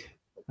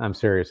 I'm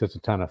serious. It's a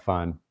ton of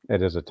fun.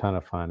 It is a ton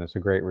of fun. It's a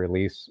great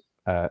release.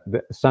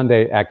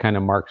 Sunday kind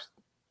of marks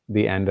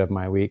the end of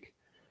my week.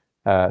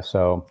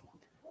 So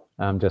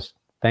I'm just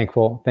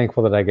thankful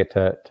that I get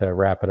to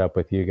wrap it up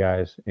with you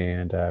guys,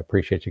 and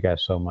appreciate you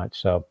guys so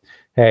much. So,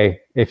 hey,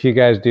 if you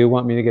guys do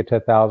want me to get to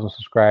 1,000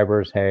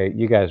 subscribers, hey,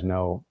 you guys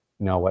know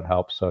what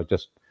helps. So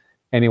just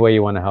any way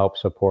you want to help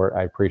support,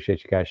 I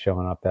appreciate you guys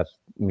showing up. That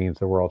means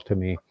the world to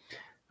me.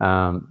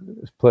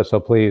 So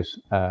please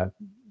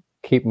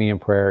keep me in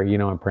prayer. You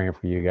know, I'm praying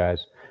for you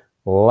guys.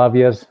 Love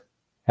yous.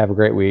 Have a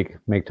great week.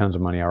 Make tons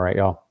of money. All right,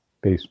 y'all.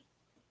 Peace.